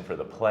audition for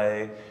the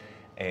play,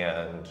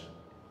 and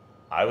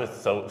I was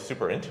so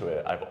super into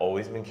it. I've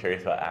always been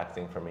curious about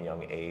acting from a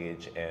young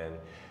age, and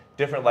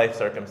different life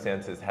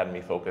circumstances had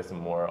me focus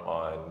more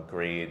on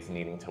grades,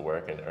 needing to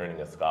work, and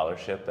earning a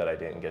scholarship that I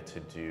didn't get to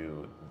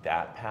do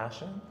that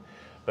passion.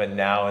 But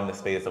now in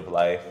this phase of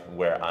life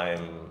where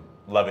I'm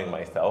loving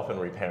myself and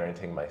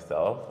reparenting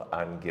myself,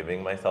 I'm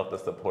giving myself the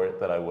support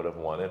that I would have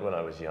wanted when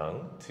I was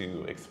young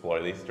to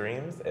explore these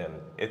dreams, and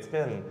it's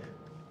been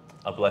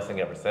a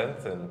blessing ever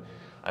since. And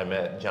I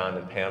met John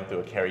and Pam through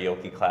a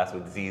karaoke class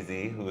with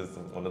Zizi, who is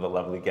one of the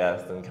lovely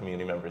guests and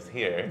community members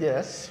here.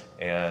 Yes.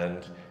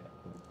 And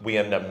we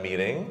ended up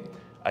meeting.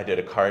 I did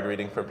a card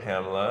reading for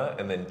Pamela,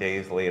 and then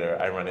days later,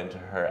 I run into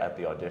her at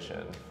the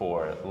audition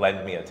for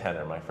Lend Me a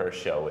Tenor, my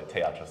first show with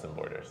Teatro Sin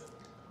Borders.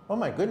 Oh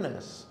my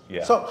goodness.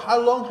 Yeah. So how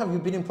long have you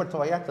been in Puerto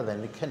Vallarta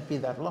then? It can't be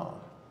that long.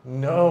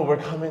 No, we're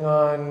coming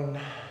on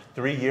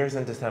 3 years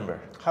in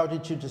December. How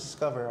did you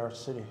discover our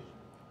city?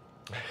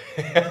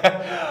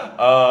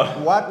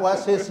 What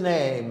was his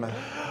name?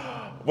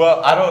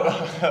 Well, I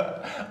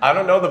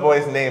don't know the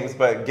boys' names,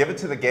 but give it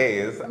to the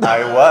gays.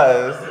 I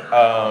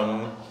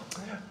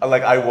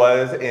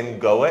was in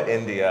Goa,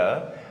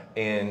 India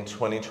in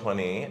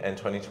 2020 and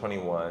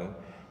 2021.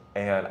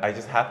 And I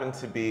just happened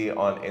to be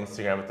on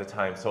Instagram at the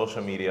time,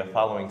 social media,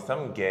 following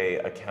some gay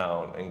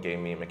account and gay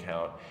meme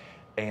account.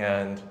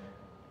 And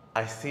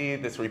I see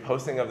this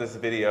reposting of this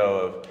video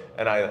of,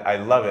 and I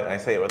love it, and I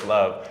say it with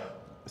love,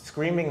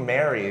 screaming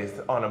Marys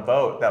on a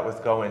boat that was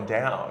going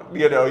down.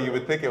 You know, you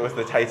would think it was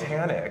the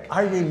Titanic.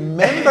 I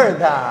remember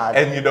that.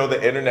 And you know,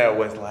 the internet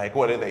was like,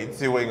 what are they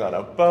doing on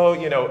a boat?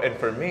 You know, and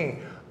for me,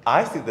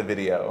 I see the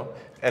video,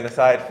 and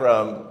aside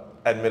from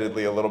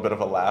admittedly a little bit of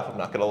a laugh, I'm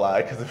not gonna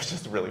lie, because it was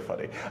just really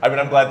funny. I mean,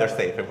 I'm glad they're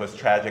safe. If it was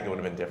tragic, it would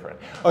have been different.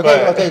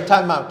 Okay,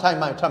 time out.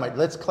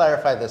 Let's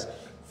clarify this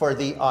for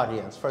the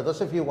audience. For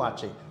those of you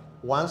watching,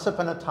 once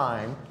upon a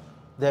time,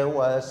 there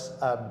was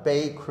a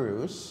bay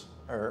cruise,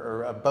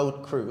 or a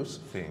boat cruise,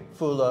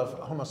 full of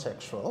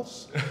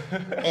homosexuals,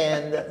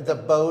 and the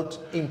boat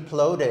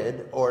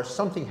imploded, or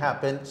something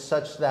happened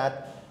such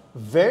that,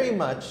 very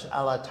much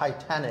a la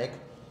Titanic,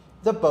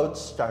 the boat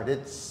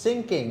started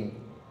sinking.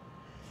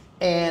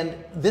 And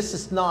this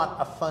is not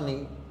a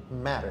funny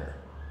matter,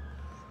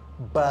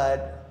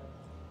 but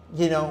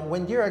you know,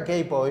 when you're a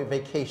gay boy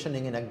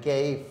vacationing in a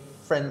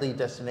gay-friendly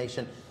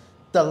destination,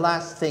 the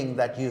last thing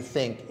that you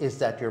think is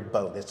that your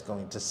boat is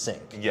going to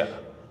sink. Yeah.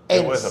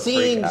 And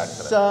seeing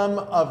some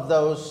of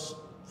those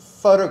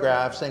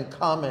photographs and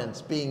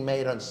comments being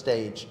made on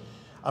stage,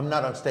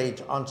 not on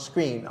stage, on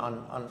screen,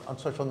 on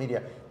social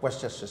media,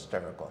 was just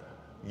hysterical.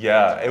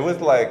 Yeah, it was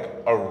like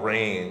a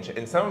range,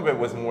 and some of it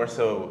was more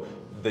so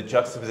the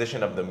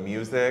juxtaposition of the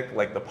music,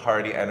 like the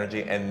party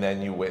energy, and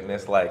then you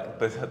witness like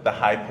the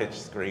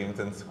high-pitched screams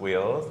and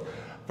squeals.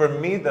 For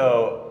me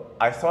though,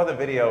 I saw the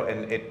video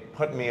and it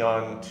put me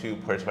on to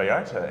Puerto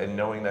Vallarta, and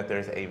knowing that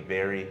there's a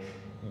very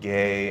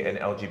gay and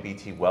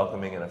LGBT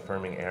welcoming and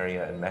affirming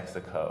area in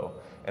Mexico.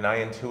 And I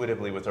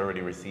intuitively was already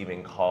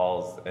receiving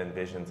calls and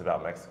visions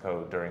about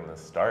Mexico during the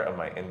start of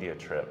my India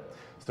trip.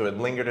 So it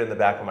lingered in the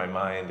back of my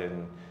mind,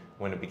 and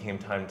when it became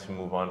time to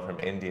move on from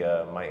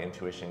India, my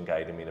intuition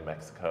guided me to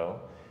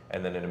Mexico.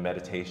 And then in a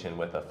meditation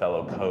with a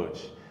fellow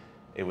coach,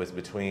 it was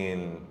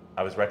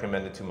I was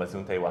recommended to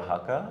Mazunte,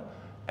 Oaxaca,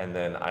 and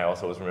then I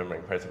also was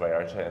remembering Puerto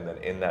Vallarta, and then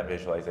in that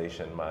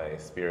visualization, my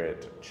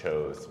spirit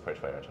chose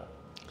Puerto Vallarta.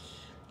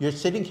 You're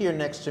sitting here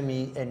next to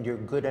me and your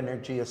good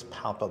energy is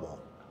palpable.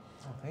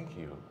 Oh, thank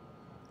you.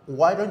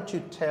 Why don't you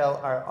tell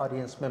our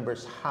audience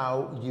members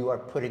how you are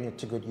putting it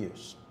to good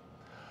use?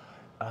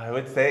 I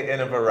would say in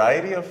a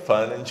variety of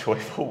fun and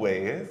joyful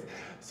ways.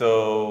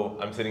 So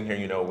I'm sitting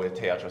here, with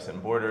Teatro Sin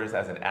Borders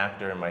as an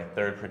actor in my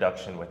third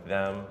production with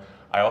them.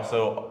 I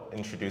also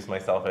introduce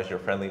myself as your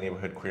friendly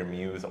neighborhood queer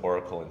muse,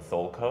 oracle, and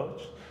soul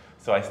coach.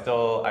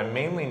 So I'm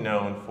mainly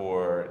known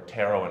for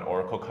tarot and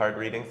oracle card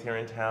readings here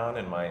in town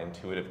and my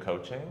intuitive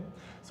coaching.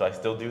 So I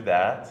still do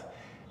that.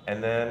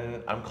 And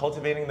then I'm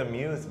cultivating the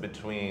muse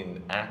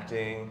between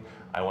acting.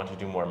 I want to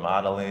do more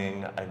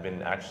modeling. I've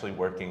been actually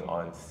working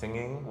on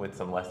singing with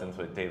some lessons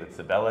with David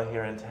Sabella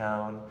here in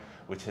town,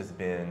 which has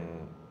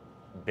been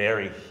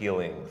very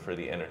healing for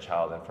the inner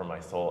child and for my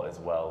soul as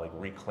well, like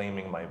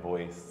reclaiming my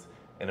voice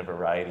in a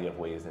variety of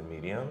ways and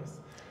mediums.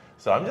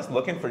 So I'm just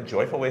looking for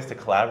joyful ways to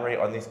collaborate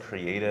on these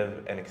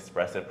creative and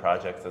expressive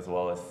projects as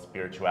well as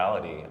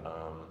spirituality.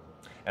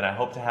 And I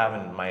hope to have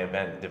in my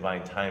event,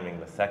 Divine Timing,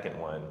 the second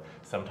one,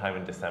 sometime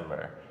in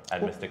December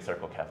at Mystic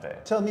Circle Cafe.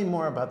 Tell me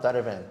more about that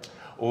event.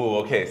 Ooh,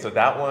 okay, so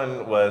that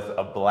one was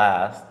a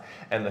blast.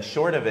 And the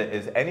short of it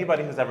is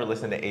anybody who's ever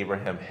listened to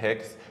Abraham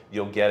Hicks,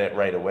 you'll get it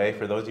right away.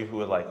 For those of you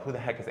who are like, who the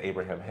heck is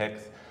Abraham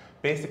Hicks?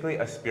 Basically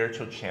a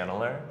spiritual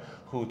channeler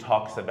who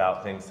talks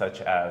about things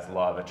such as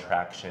law of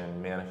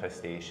attraction,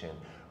 manifestation,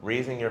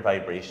 raising your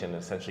vibration,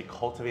 and essentially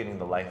cultivating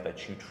the life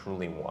that you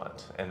truly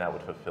want and that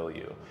would fulfill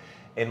you.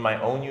 In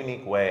my own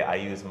unique way, I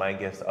use my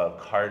gifts of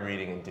card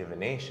reading and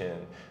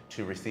divination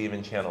to receive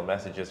and channel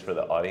messages for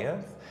the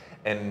audience.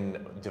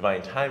 And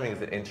Divine Timing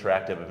is an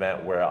interactive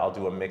event where I'll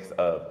do a mix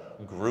of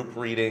group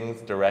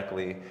readings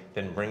directly,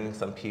 then bringing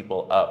some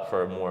people up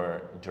for a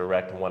more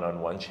direct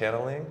one-on-one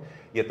channeling.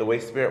 Yet the way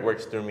Spirit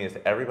works through me is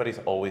everybody's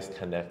always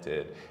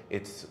connected.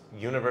 It's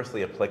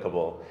universally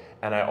applicable.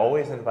 And I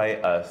always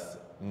invite us,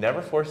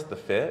 never force the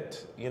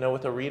fit.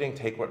 With a reading,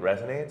 take what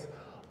resonates.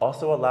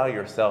 Also allow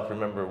yourself,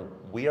 remember,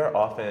 we are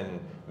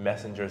often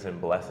messengers and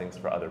blessings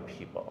for other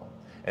people.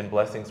 And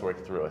blessings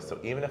work through us. So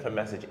even if a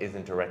message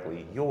isn't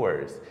directly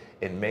yours,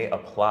 it may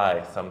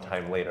apply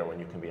sometime later when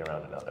you can be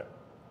around another.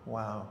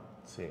 Wow.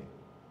 Let's see.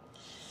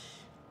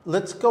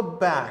 Let's go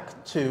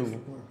back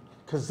to,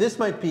 because this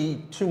might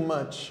be too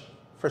much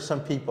for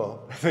some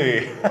people.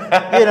 See.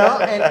 And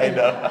I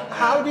know.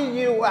 How do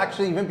you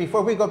actually, even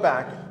before we go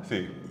back,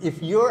 See.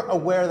 if you're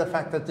aware of the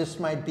fact that this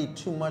might be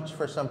too much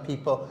for some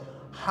people,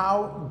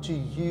 how do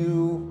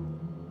you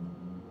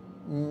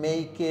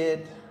make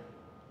it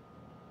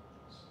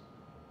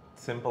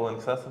simple and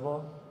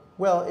accessible?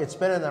 Well, it's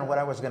better than what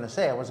I was going to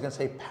say. I was going to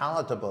say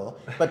palatable,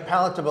 but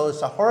palatable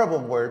is a horrible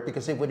word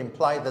because it would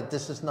imply that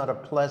this is not a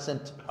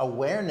pleasant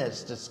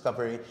awareness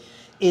discovery.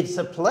 It's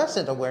a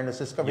pleasant awareness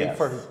discovery Yes.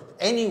 for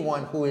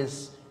anyone who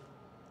is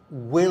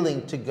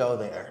willing to go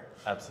there.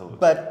 Absolutely.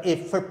 But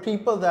if for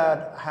people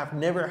that have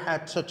never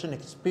had such an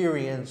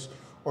experience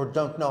or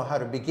don't know how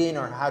to begin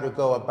or how to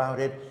go about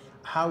it,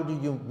 how do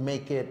you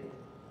make it?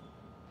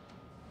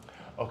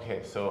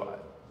 Okay, so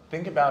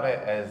think about it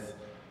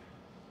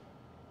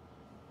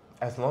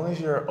as long as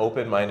you're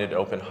open-minded,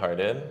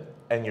 open-hearted,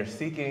 and you're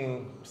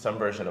seeking some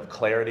version of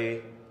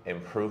clarity,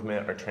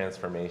 improvement, or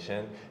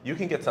transformation, you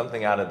can get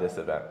something out of this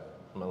event.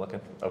 Am I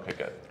looking? Okay,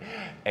 good.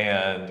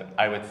 And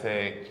I would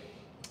say,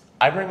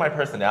 I bring my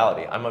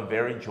personality. I'm a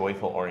very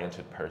joyful,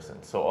 oriented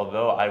person. So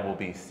although I will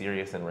be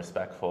serious and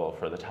respectful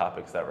for the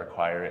topics that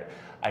require it,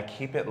 I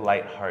keep it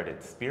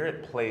lighthearted.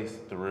 Spirit plays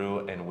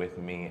through and with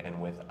me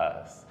and with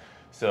us.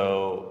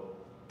 So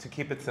to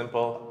keep it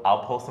simple,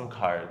 I'll pull some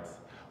cards.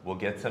 We'll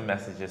get some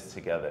messages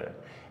together,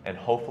 and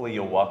hopefully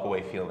you'll walk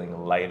away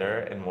feeling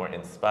lighter and more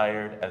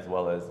inspired, as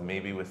well as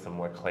maybe with some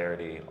more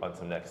clarity on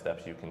some next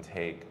steps you can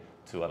take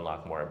to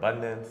unlock more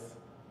abundance,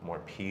 more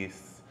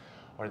peace,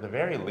 or at the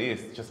very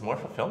least, just more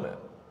fulfillment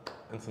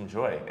and some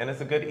joy. And it's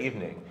a good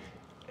evening.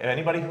 And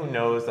anybody who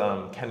knows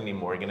Kennedy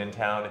Morgan in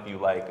town, if you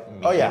like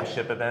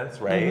mediumship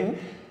events, right?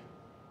 Mm-hmm.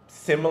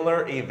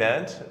 Similar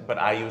event, but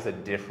I use a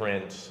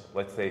different,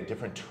 let's say,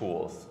 different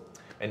tools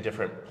and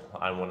different,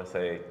 I want to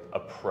say,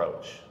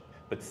 approach.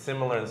 But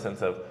similar in the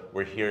sense of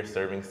we're here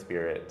serving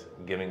spirit,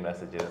 giving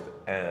messages,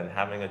 and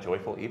having a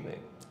joyful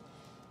evening.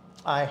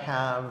 I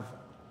have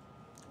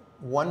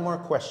one more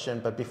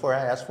question, but before I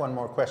ask one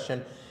more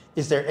question,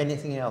 Is there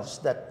anything else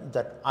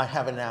that I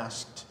haven't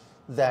asked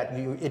that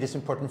it is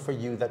important for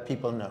you that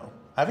people know?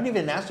 I haven't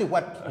even asked you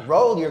what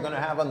role you're going to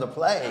have on the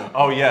play.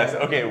 Oh yes,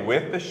 okay,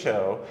 with the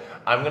show,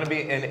 I'm going to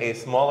be in a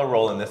smaller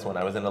role in this one.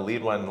 I was in the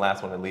lead one,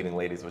 last one in Leading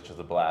Ladies, which was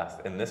a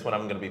blast. In this one,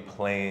 I'm going to be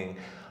playing,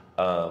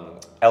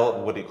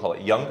 what do you call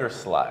it, Younger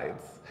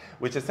Slides,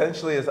 which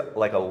essentially is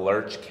like a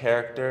Lurch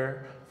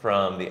character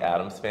from the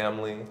Addams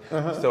Family.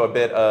 So a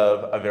bit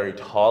of a very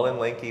tall and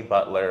lanky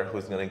butler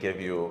who's going to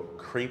give you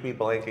creepy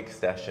blank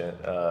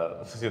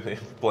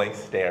blank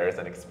stares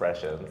and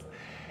expressions.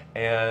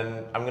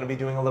 And I'm going to be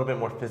doing a little bit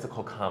more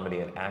physical comedy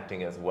and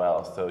acting as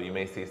well. So you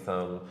may see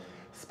some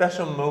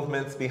special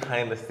movements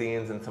behind the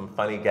scenes and some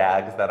funny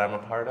gags that I'm a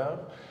part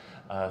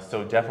of.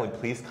 So definitely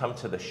please come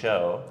to the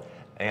show.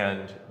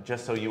 And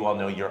just so you all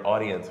know, your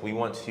audience, we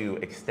want to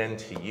extend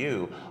to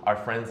you our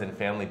friends and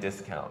family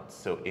discounts.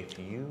 So if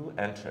you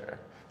enter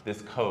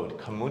this code,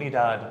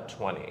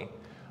 Comunidad20,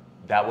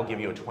 that will give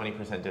you a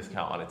 20%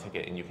 discount on a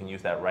ticket, and you can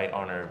use that right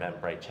on our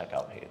Eventbrite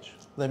checkout page.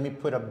 Let me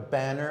put a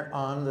banner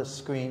on the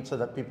screen so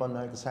that people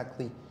know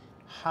exactly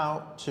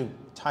how to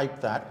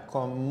type that.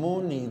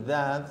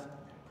 Comunidad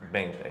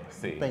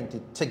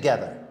 20,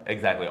 together.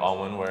 Exactly, all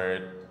one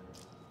word.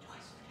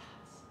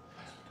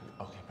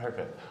 Okay,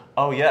 perfect.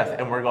 Oh yes,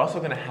 and we're also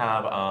going to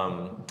have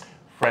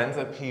Friends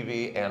of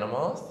PV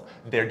Animals.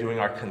 They're doing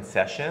our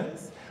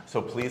concessions.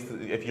 So please,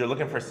 if you're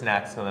looking for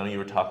snacks, I know you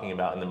were talking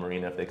about in the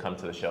marina, if they come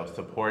to the show,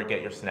 support,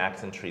 get your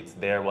snacks and treats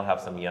there. We'll have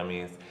some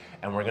yummies.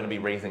 And we're going to be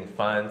raising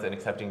funds and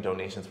accepting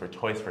donations for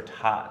Toys for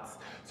Tots.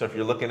 So if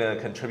you're looking to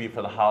contribute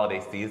for the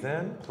holiday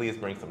season, please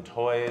bring some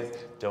toys,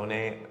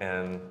 donate,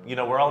 and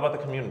we're all about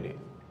the community.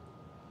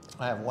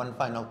 I have one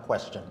final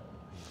question.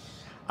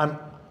 I'm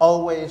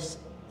always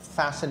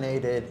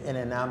fascinated and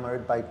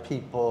enamored by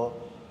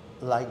people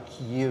like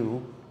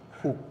you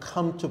who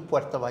come to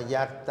Puerto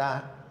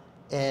Vallarta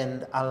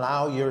and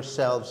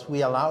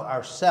we allow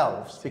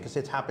ourselves, because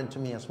it's happened to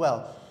me as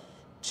well,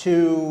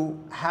 to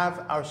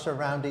have our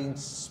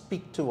surroundings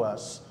speak to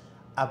us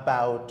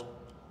about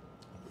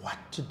what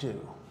to do.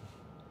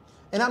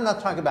 And I'm not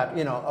talking about,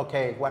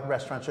 okay, what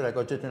restaurant should I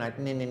go to tonight?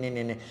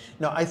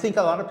 No, I think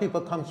a lot of people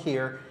come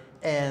here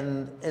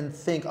and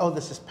think, oh,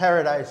 this is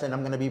paradise and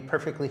I'm going to be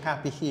perfectly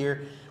happy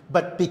here.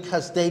 But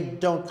because they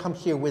don't come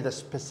here with a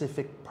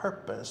specific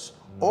purpose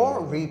or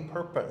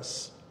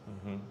repurpose,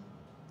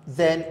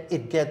 then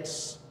it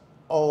gets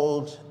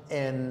old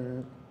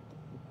and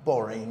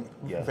boring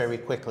very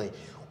quickly.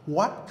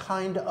 What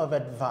kind of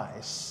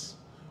advice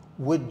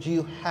would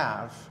you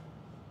have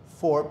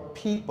for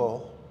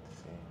people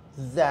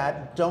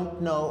that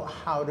don't know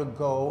how to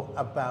go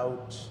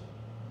about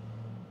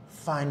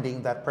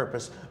finding that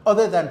purpose,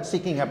 other than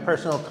seeking a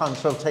personal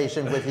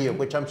consultation with you,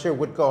 which I'm sure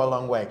would go a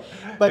long way?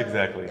 But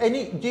exactly.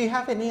 Do you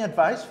have any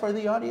advice for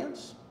the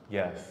audience?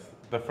 Yes.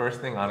 The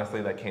first thing,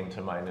 honestly, that came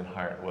to mind and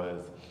heart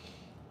was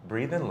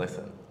breathe and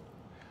listen.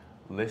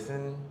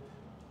 Listen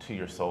to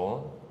your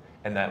soul.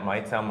 And that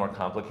might sound more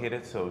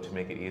complicated, so to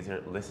make it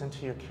easier, listen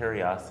to your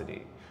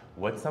curiosity.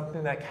 What's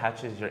something that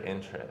catches your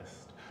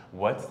interest?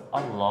 What's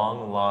a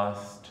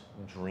long-lost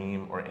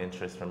dream or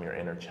interest from your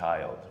inner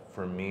child?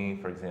 For me,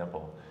 for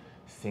example,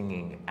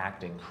 singing,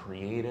 acting,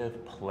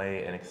 creative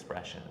play and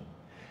expression.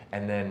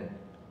 And then,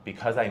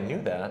 because I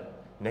knew that,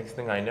 next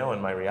thing I know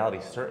in my reality,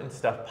 certain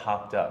stuff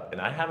popped up.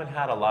 And I haven't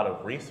had a lot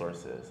of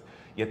resources,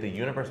 yet the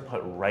universe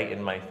put right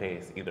in my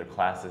face either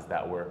classes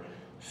that were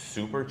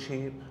super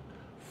cheap,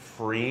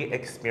 free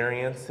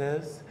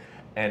experiences,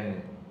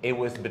 and it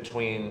was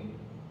between,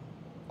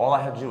 all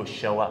I had to do was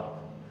show up.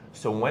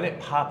 So when it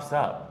pops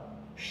up,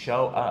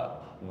 show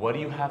up. What do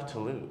you have to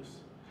lose?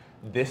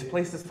 This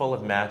place is full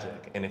of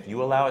magic, and if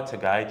you allow it to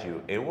guide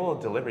you, it will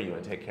deliver you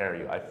and take care of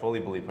you. I fully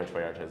believe Puerto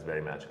Vallarta is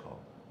very magical.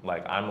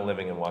 Like, I'm a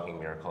living and walking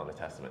miracle and a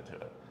testament to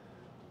it.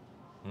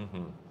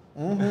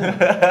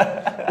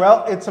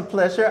 Well, it's a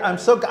pleasure.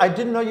 I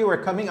didn't know you were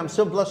coming. I'm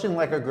still blushing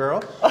like a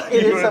girl.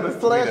 It is a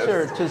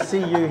pleasure to see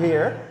you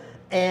here.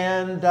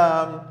 And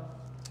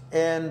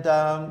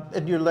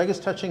your leg is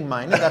touching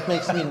mine, and that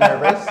makes me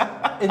nervous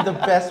in the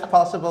best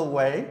possible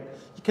way.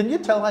 Can you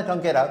tell I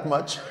don't get out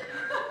much?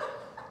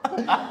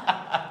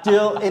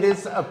 Dill, it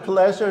is a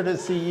pleasure to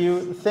see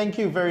you. Thank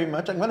you very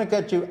much. I'm going to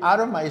get you out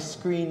of my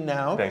screen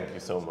now. Thank you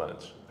so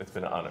much. It's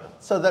been an honor.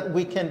 So that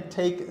I can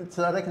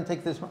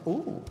take this.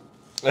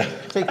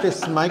 Take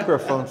this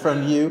microphone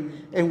from you,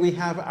 and we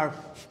have our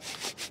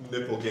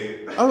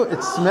Nipplegate. Oh,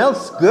 it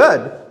smells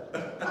good.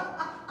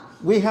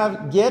 We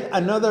have yet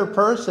another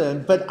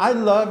person, but I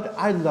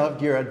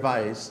loved your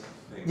advice.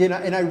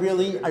 And I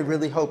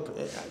really hope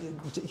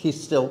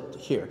he's still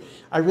here.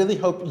 I really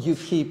hope you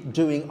keep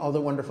doing all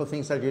the wonderful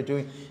things that you're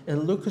doing.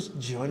 And Lucas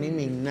joining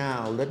me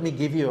now. Let me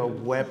give you a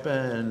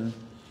weapon.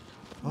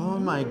 Oh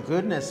my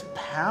goodness,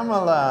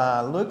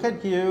 Pamela, look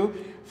at you.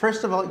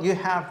 First of all, you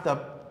have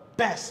the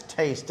best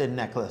taste in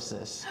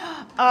necklaces.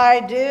 I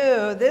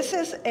do. This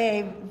is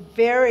a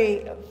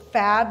very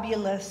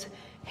fabulous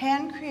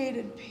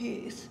hand-created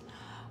piece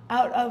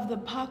out of the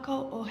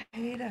Paco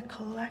Ojeda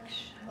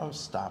collection. Oh,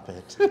 stop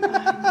it.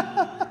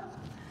 I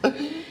know.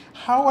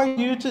 How are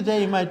you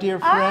today, my dear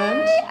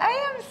friend?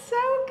 I am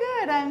so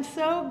good. I'm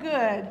so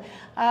good.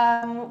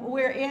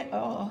 We're in.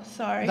 Oh,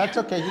 sorry. That's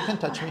okay. You can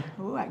touch me.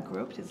 Oh, I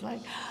groped his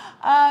leg.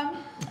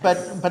 But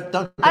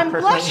don't take it I'm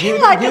personally. blushing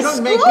like a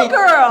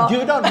schoolgirl.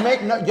 You don't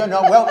make no. You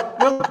know.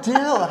 Well,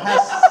 Dill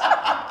has.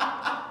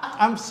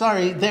 I'm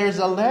sorry. There's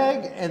a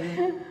leg,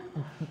 and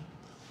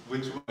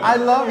Which one? I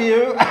love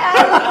you. I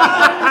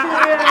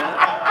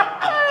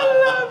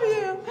love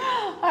you.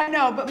 I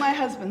know, but my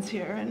husband's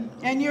here,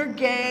 and you're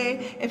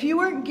gay. If you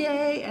weren't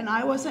gay and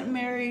I wasn't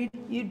married,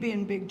 you'd be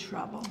in big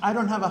trouble. I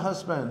don't have a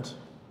husband,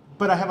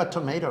 but I have a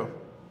tomato.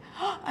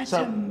 A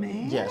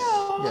tomato? Yes.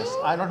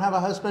 I don't have a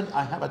husband.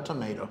 I have a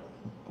tomato.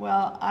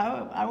 Well,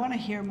 I want to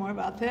hear more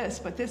about this,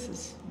 but this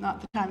is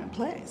not the time and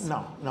place.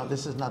 No,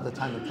 this is not the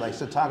time and place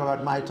to talk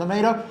about my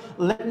tomato.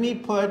 Let me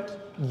put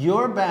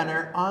your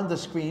banner on the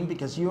screen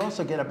because you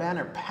also get a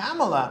banner.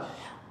 Pamela,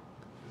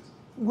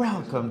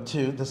 welcome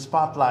to the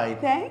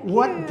Spotlight. Thank you.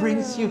 What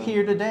brings you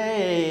here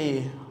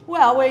today?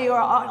 Well, we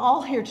are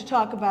all here to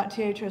talk about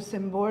Teatro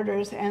Sin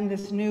Borders and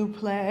this new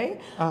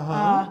play,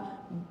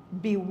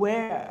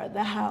 Beware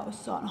the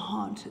House on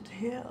Haunted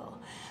Hill,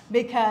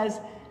 because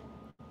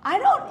I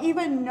don't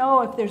even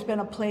know if there's been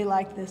a play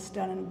like this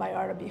done in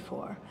Vallarta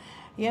before.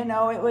 You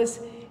know,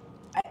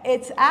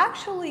 it's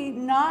actually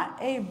not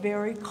a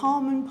very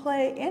common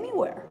play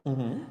anywhere.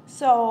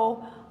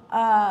 So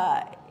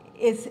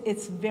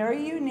it's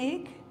very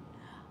unique,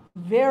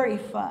 very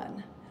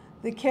fun.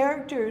 The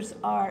characters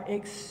are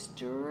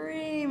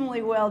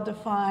extremely well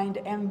defined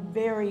and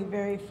very,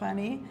 very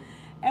funny.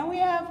 And we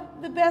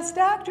have the best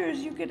actors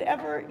you could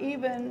ever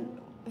even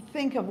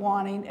think of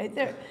wanting.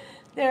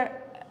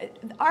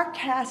 Our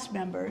cast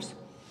members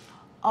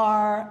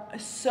are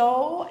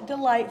so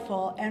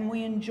delightful and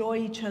we enjoy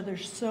each other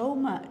so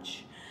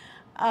much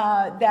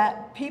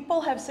that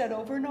people have said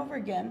over and over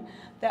again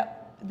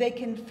that they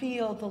can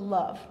feel the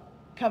love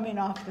coming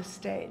off the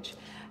stage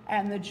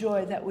and the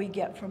joy that we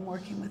get from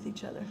working with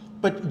each other.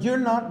 But you're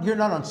not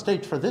on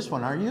stage for this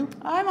one, are you?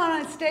 I'm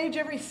on stage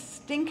every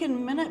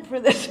stinking minute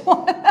for this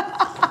one.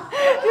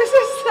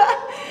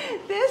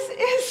 This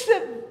is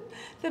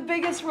the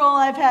biggest role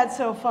I've had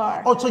so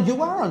far. Oh, so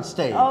you are on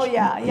stage? Oh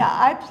yeah.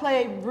 I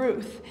play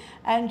Ruth,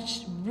 and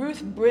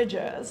Ruth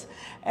Bridges,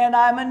 and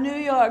I'm a New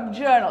York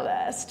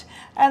journalist,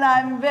 and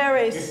I'm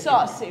very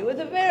saucy with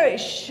a very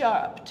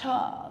sharp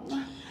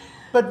tongue.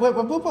 But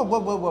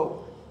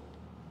whoa.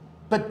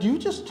 But you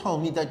just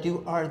told me that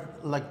you are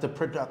like the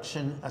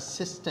production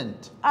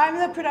assistant. I'm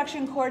the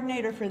production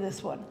coordinator for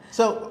this one.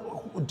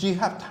 So do you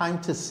have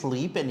time to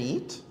sleep and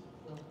eat?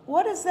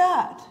 What is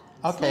that?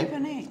 Okay. Sleep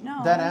and eat?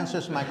 No. That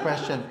answers my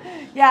question.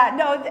 Yeah,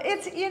 no,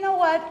 you know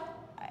what?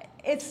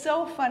 It's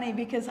so funny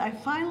because I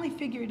finally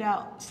figured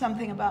out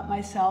something about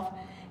myself,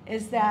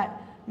 is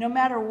that no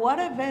matter what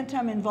event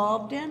I'm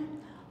involved in,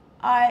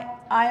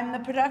 I'm the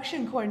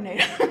production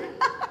coordinator.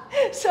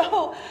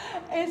 So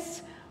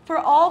it's for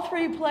all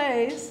three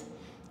plays.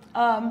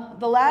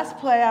 The last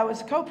play I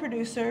was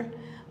co-producer,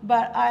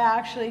 but I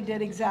actually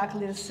did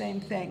exactly the same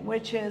thing,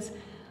 which is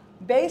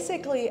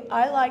basically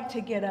I like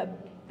to get a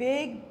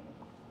big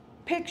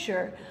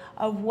picture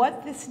of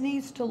what this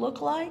needs to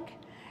look like,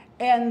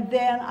 and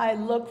then I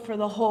look for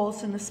the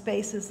holes and the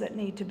spaces that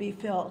need to be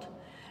filled.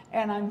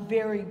 And I'm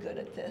very good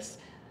at this.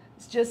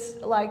 It's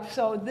just like,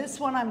 so this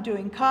one I'm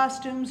doing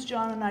costumes.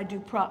 John and I do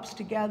props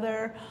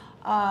together.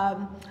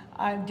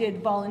 I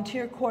did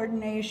volunteer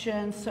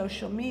coordination,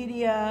 social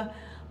media,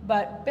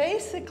 but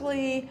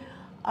basically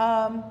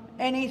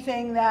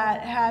anything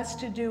that has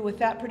to do with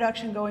that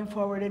production going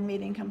forward and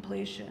meeting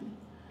completion.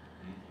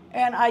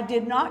 And I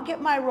did not get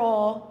my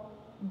role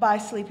by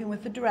sleeping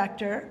with the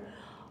director,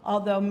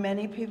 although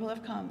many people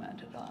have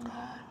commented on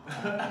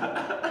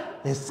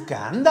that.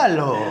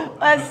 Escándalo.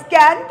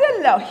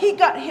 Escándalo. He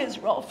got his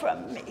role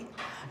from me.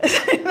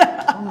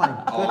 Oh my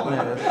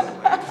goodness.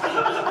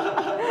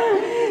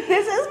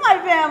 This is my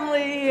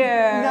family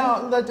here.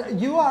 Now,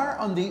 you are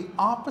on the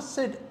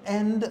opposite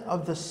end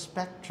of the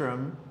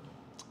spectrum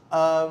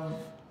of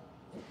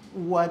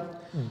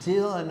what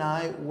Dill and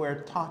I were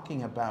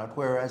talking about,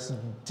 whereas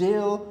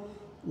Dill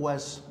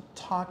was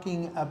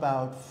talking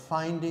about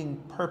finding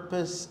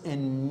purpose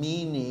and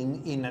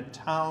meaning in a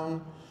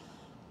town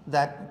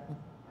that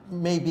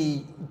may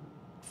be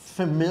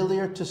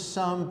familiar to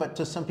some, but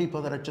to some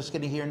people that are just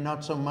getting here,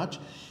 not so much.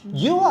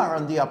 You are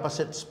on the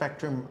opposite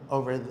spectrum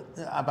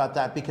about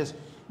that, because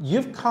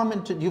you've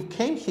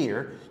came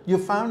here, you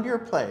found your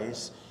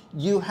place,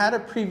 you had a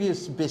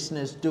previous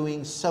business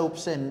doing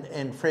soaps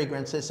and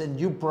fragrances, and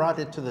you brought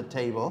it to the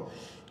table.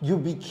 You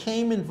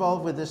became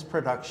involved with this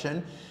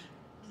production.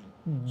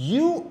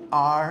 You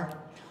are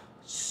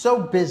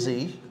so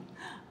busy.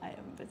 I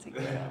am a busy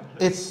girl.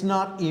 It's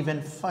not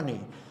even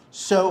funny.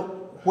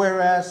 So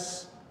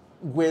whereas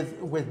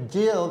with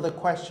Dill, the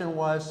question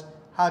was,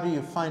 how do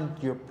you find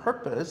your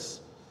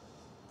purpose?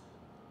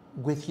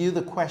 With you,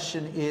 the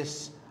question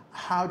is,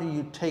 how do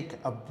you take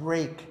a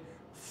break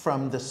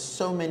from the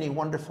so many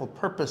wonderful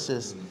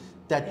purposes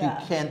that you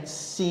can't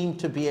seem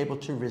to be able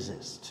to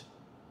resist?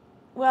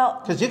 Well,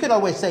 Because you could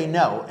always say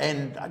no,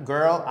 and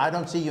girl, I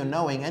don't see you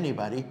knowing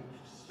anybody.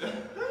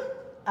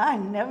 I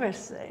never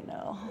say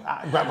no.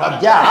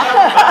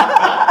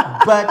 Yeah,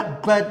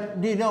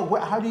 but you know,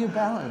 how do you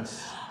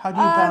balance? How do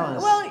you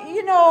balance? Well,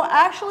 you know,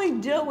 actually,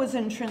 Dill was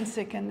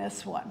intrinsic in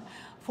this one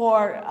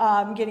for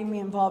getting me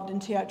involved in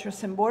Teatro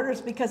Sin Borders,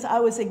 because I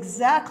was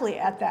exactly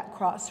at that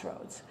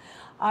crossroads.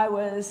 I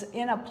was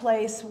in a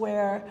place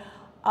where,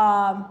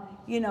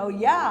 you know,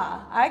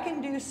 yeah, I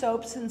can do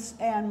soaps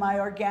and my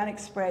organic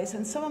sprays,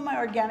 and some of my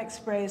organic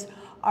sprays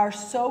are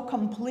so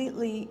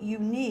completely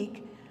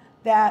unique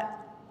that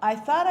I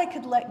thought I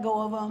could let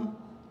go of them.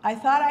 I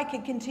thought I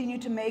could continue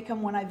to make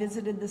them when I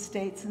visited the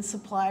States and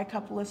supply a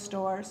couple of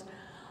stores.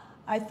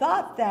 I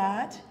thought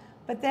that,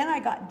 but then I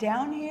got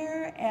down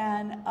here,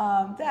 and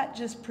that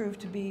just proved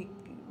to be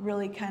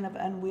really kind of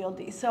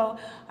unwieldy. So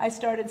I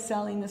started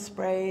selling the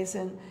sprays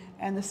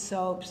and the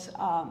soaps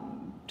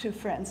to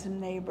friends and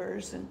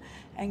neighbors,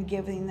 and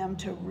giving them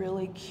to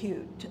really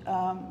cute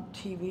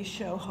TV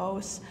show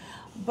hosts.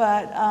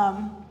 But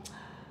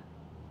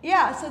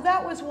yeah, so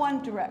that was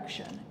one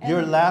direction.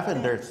 Your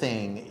lavender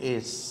thing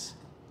is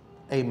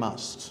a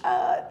must.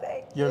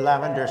 Thank Your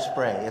lavender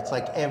spray. It's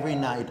like every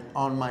night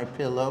on my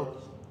pillow,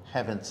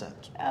 heaven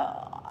sent.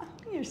 Oh,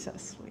 you're so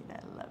sweet.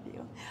 I love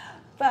you.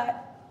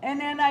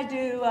 And then I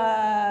do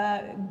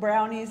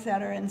brownies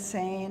that are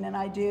insane, and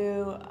I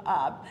do,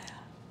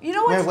 you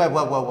know what?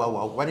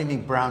 Whoa. What do you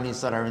mean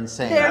brownies that are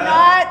insane? They're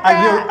not.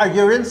 Are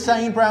your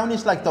insane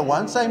brownies like the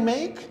ones I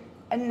make?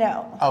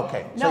 No.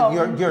 Okay, No.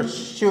 so you're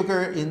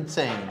sugar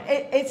insane.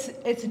 It's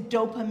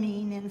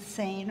dopamine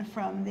insane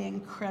from the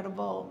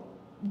incredible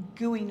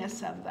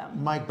gooiness of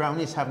them. My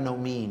brownies have no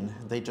mean,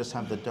 they just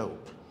have the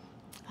dope.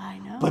 I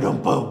know.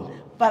 Ba-dum-boom.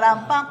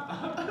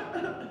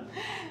 Ba-dum-bum.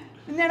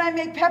 And then I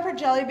make pepper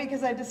jelly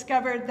because I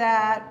discovered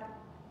that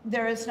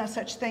there is no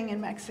such thing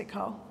in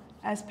Mexico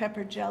as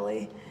pepper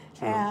jelly.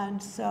 True.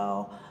 And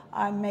so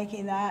I'm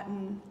making that.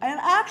 And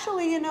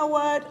actually, you know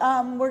what?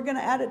 We're going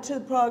to add it to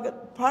the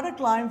product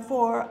line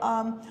for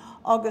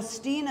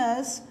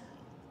Augustina's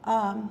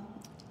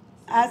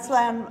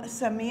Aslan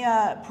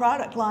Samia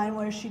product line,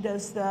 where she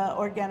does the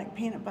organic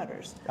peanut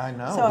butters. I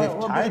know, so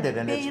we've tried it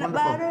and it's peanut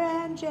wonderful. butter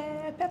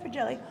and pepper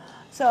jelly.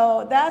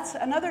 So that's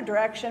another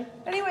direction.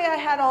 Anyway, I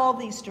had all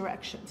these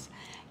directions.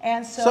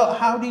 And so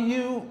how do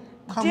you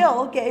come?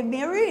 Dill gave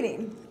me a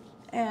reading.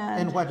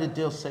 And what did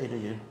Dill say to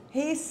you?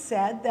 He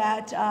said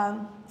that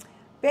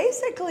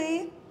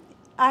basically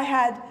I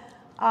had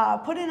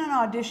put in an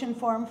audition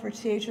form for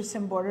Teatro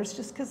Sin Borders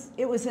just because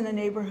it was in a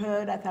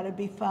neighborhood. I thought it'd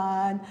be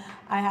fun.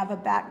 I have a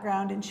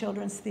background in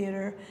children's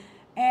theater.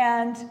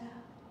 And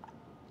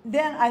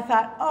then I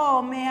thought,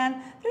 oh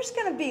man, there's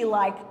gonna be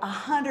like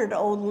 100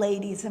 old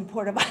ladies in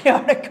Puerto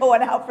Vallarta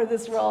going out for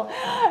this role. And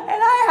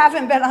I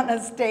haven't been on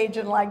a stage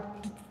in like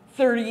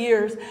 30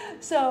 years.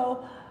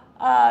 So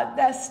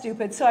that's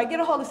stupid. So I get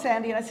a hold of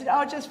Sandy and I said,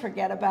 oh, just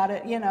forget about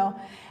it, you know.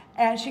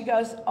 And she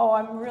goes, oh,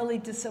 I'm really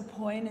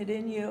disappointed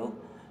in you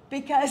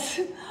because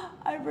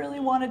I really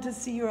wanted to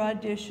see your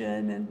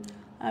audition. And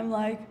I'm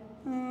like,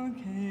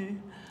 okay.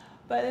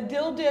 But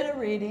Dill did a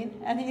reading,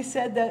 and he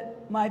said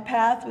that my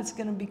path was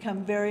going to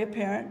become very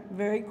apparent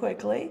very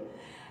quickly.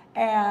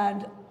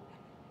 And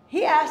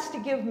he asked to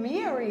give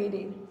me a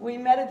reading. We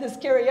met at this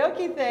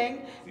karaoke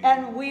thing,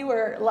 and we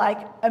were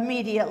like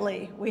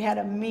we had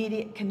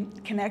immediate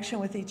connection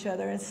with each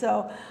other. And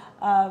so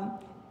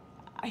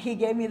he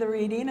gave me the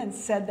reading and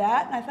said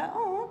that, and I thought,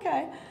 oh,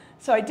 okay.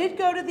 So I did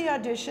go to the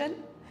audition,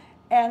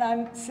 and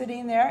I'm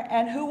sitting there,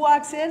 and who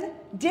walks in?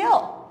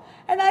 Dill.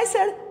 And I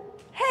said,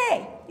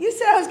 hey, you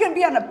said I was going to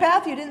be on a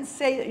path. You didn't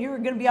say that you were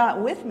going to be on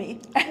it with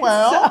me.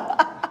 Well.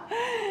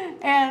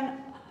 And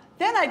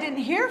then I didn't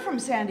hear from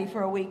Sandy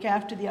for a week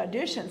after the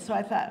audition. So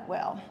I thought,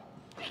 well,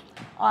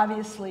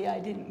 obviously I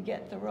didn't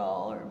get the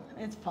role, or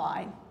it's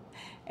fine.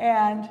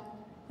 And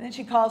then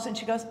she calls and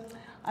she goes,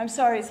 I'm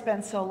sorry it's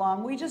been so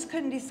long. We just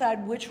couldn't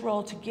decide which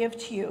role to give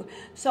to you.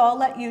 So I'll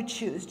let you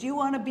choose. Do you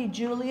want to be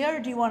Julia or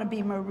do you want to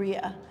be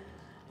Maria?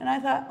 And I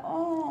thought,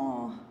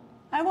 oh,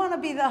 I want to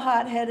be the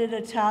hot-headed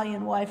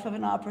Italian wife of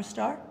an opera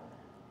star.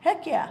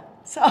 Heck yeah.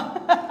 So,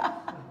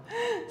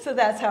 so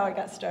that's how I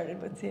got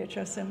started with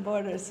Teatro Sin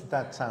Borders.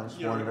 That sounds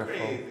wonderful.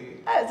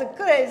 Crazy. That's a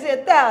crazy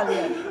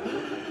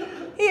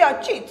Italian. He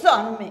cheats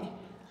on me.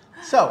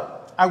 So,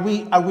 are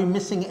we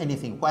missing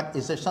anything? What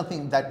is there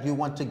something that you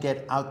want to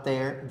get out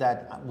there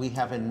that we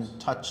haven't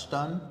touched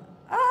on?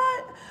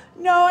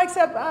 No,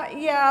 except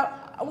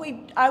yeah,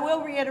 I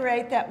will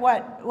reiterate that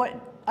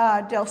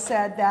what Dill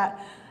said,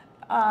 that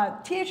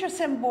Teatro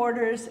Sin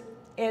Borders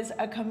is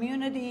a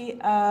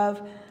community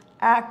of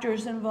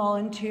actors and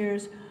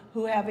volunteers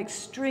who have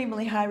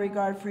extremely high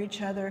regard for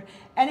each other.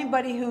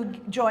 Anybody who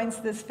joins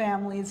this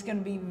family is going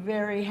to be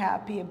very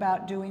happy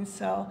about doing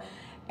so.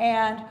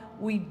 And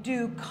we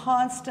do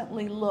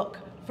constantly look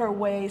for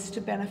ways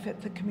to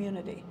benefit the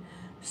community.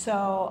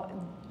 So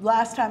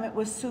last time it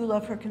was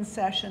Sula for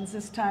concessions.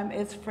 This time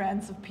it's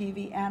Friends of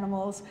PV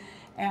Animals.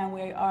 And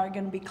we are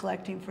going to be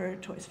collecting for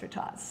Toys for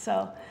Tots.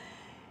 So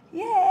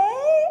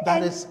Yay!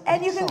 That is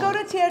and you can go to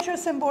excellent.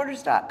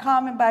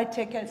 teatrosinborders.com and buy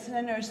tickets, and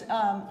then there's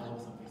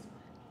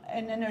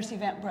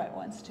Eventbrite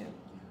ones too.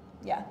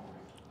 Yeah.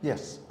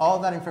 Yes, all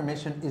that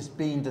information is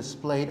being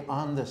displayed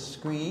on the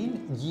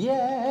screen.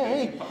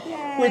 Yay!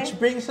 Yay. Which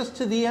brings us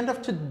to the end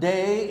of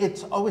today.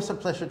 It's always a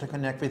pleasure to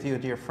connect with you,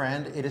 dear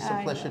friend. It is a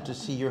I pleasure know. to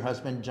see your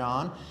husband,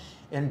 John.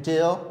 And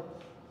Dill,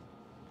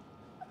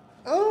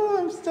 oh,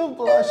 I'm still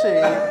blushing.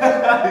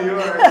 You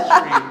are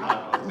extreme,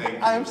 Papa. Thank you.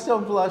 I'm still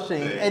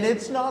blushing. And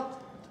it's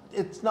not,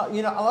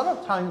 you know, a lot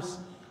of times,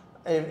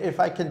 if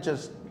I can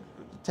just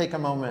take a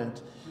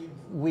moment,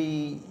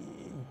 we're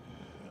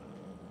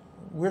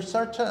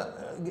such a,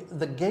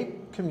 the gay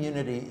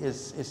community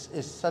is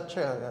such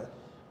a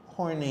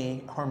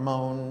horny,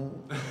 hormone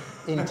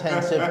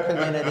intensive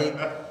community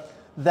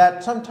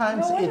that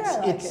sometimes No wonder I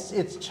like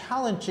it's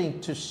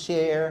challenging to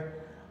share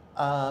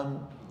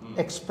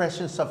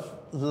expressions of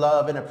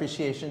love and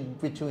appreciation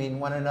between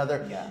one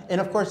another. Yeah. And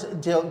of course,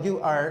 Jill,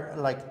 you are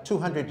like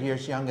 200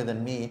 years younger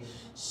than me,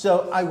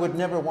 so I would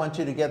never want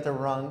you to get the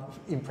wrong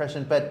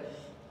impression, but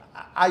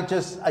I'm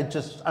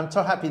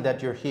so happy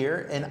that you're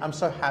here, and I'm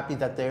so happy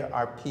that there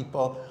are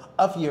people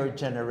of your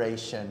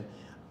generation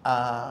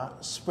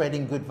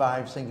spreading good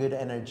vibes and good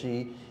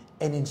energy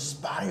and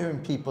inspiring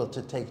people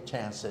to take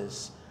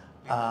chances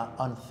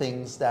on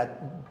things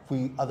that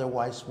we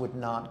otherwise would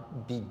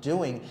not be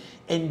doing.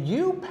 And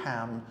you,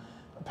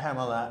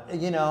 Pamela,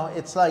 you know,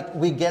 it's like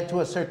we get to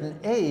a certain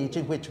age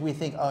in which we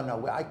think, oh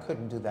no, I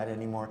couldn't do that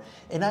anymore.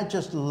 And I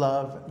just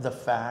love the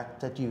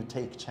fact that you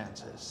take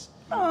chances.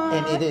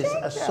 And it is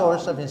a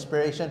source of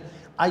inspiration.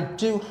 I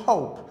do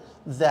hope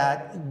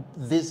that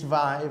this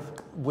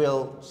vibe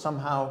will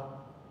somehow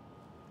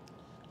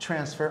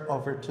transfer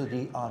over to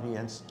the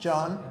audience.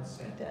 John?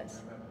 It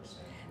does.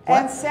 What?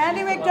 And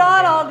Sandy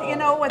McDonald, you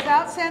know,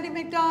 without Sandy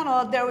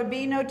McDonald, there would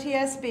be no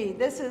TSB.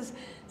 This is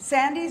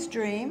Sandy's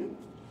dream.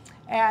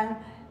 And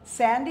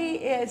Sandy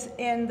is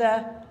in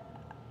the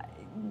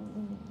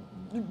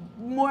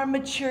more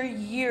mature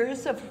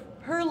years of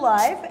her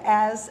life,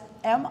 as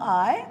am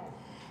I.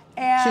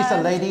 And She's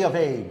a lady of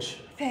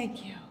age.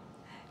 Thank you.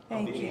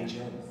 Thank you.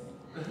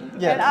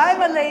 Yes. And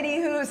I'm a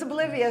lady who's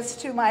oblivious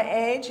to my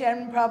age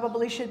and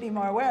probably should be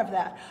more aware of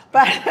that.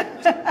 But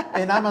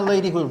And I'm a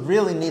lady who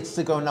really needs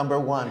to go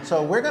 #1.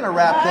 So we're going to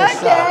wrap this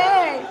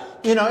okay.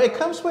 up. You know, it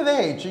comes with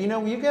age. You know,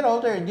 when you get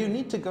older and you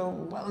need to go,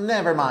 well,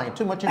 never mind,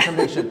 too much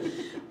information.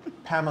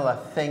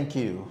 Pamela, thank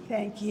you.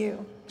 Thank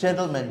you.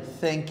 Gentlemen,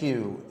 thank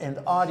you. And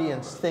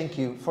audience, thank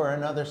you for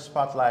another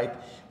spotlight.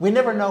 We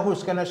never know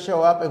who's going to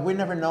show up, and we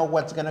never know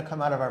what's going to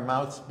come out of our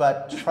mouths,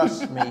 but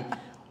trust me,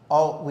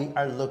 all we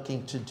are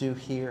looking to do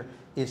here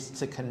is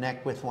to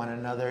connect with one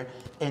another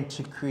and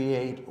to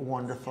create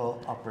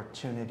wonderful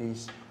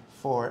opportunities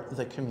for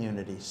the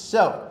community.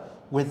 So,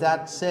 with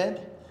that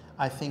said,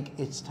 I think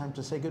it's time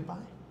to say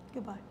goodbye.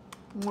 Goodbye.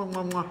 Mwah,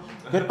 mwah,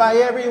 mwah. Goodbye,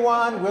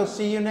 everyone. We'll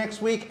see you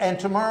next week and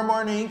tomorrow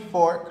morning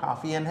for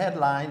Coffee and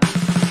Headlines.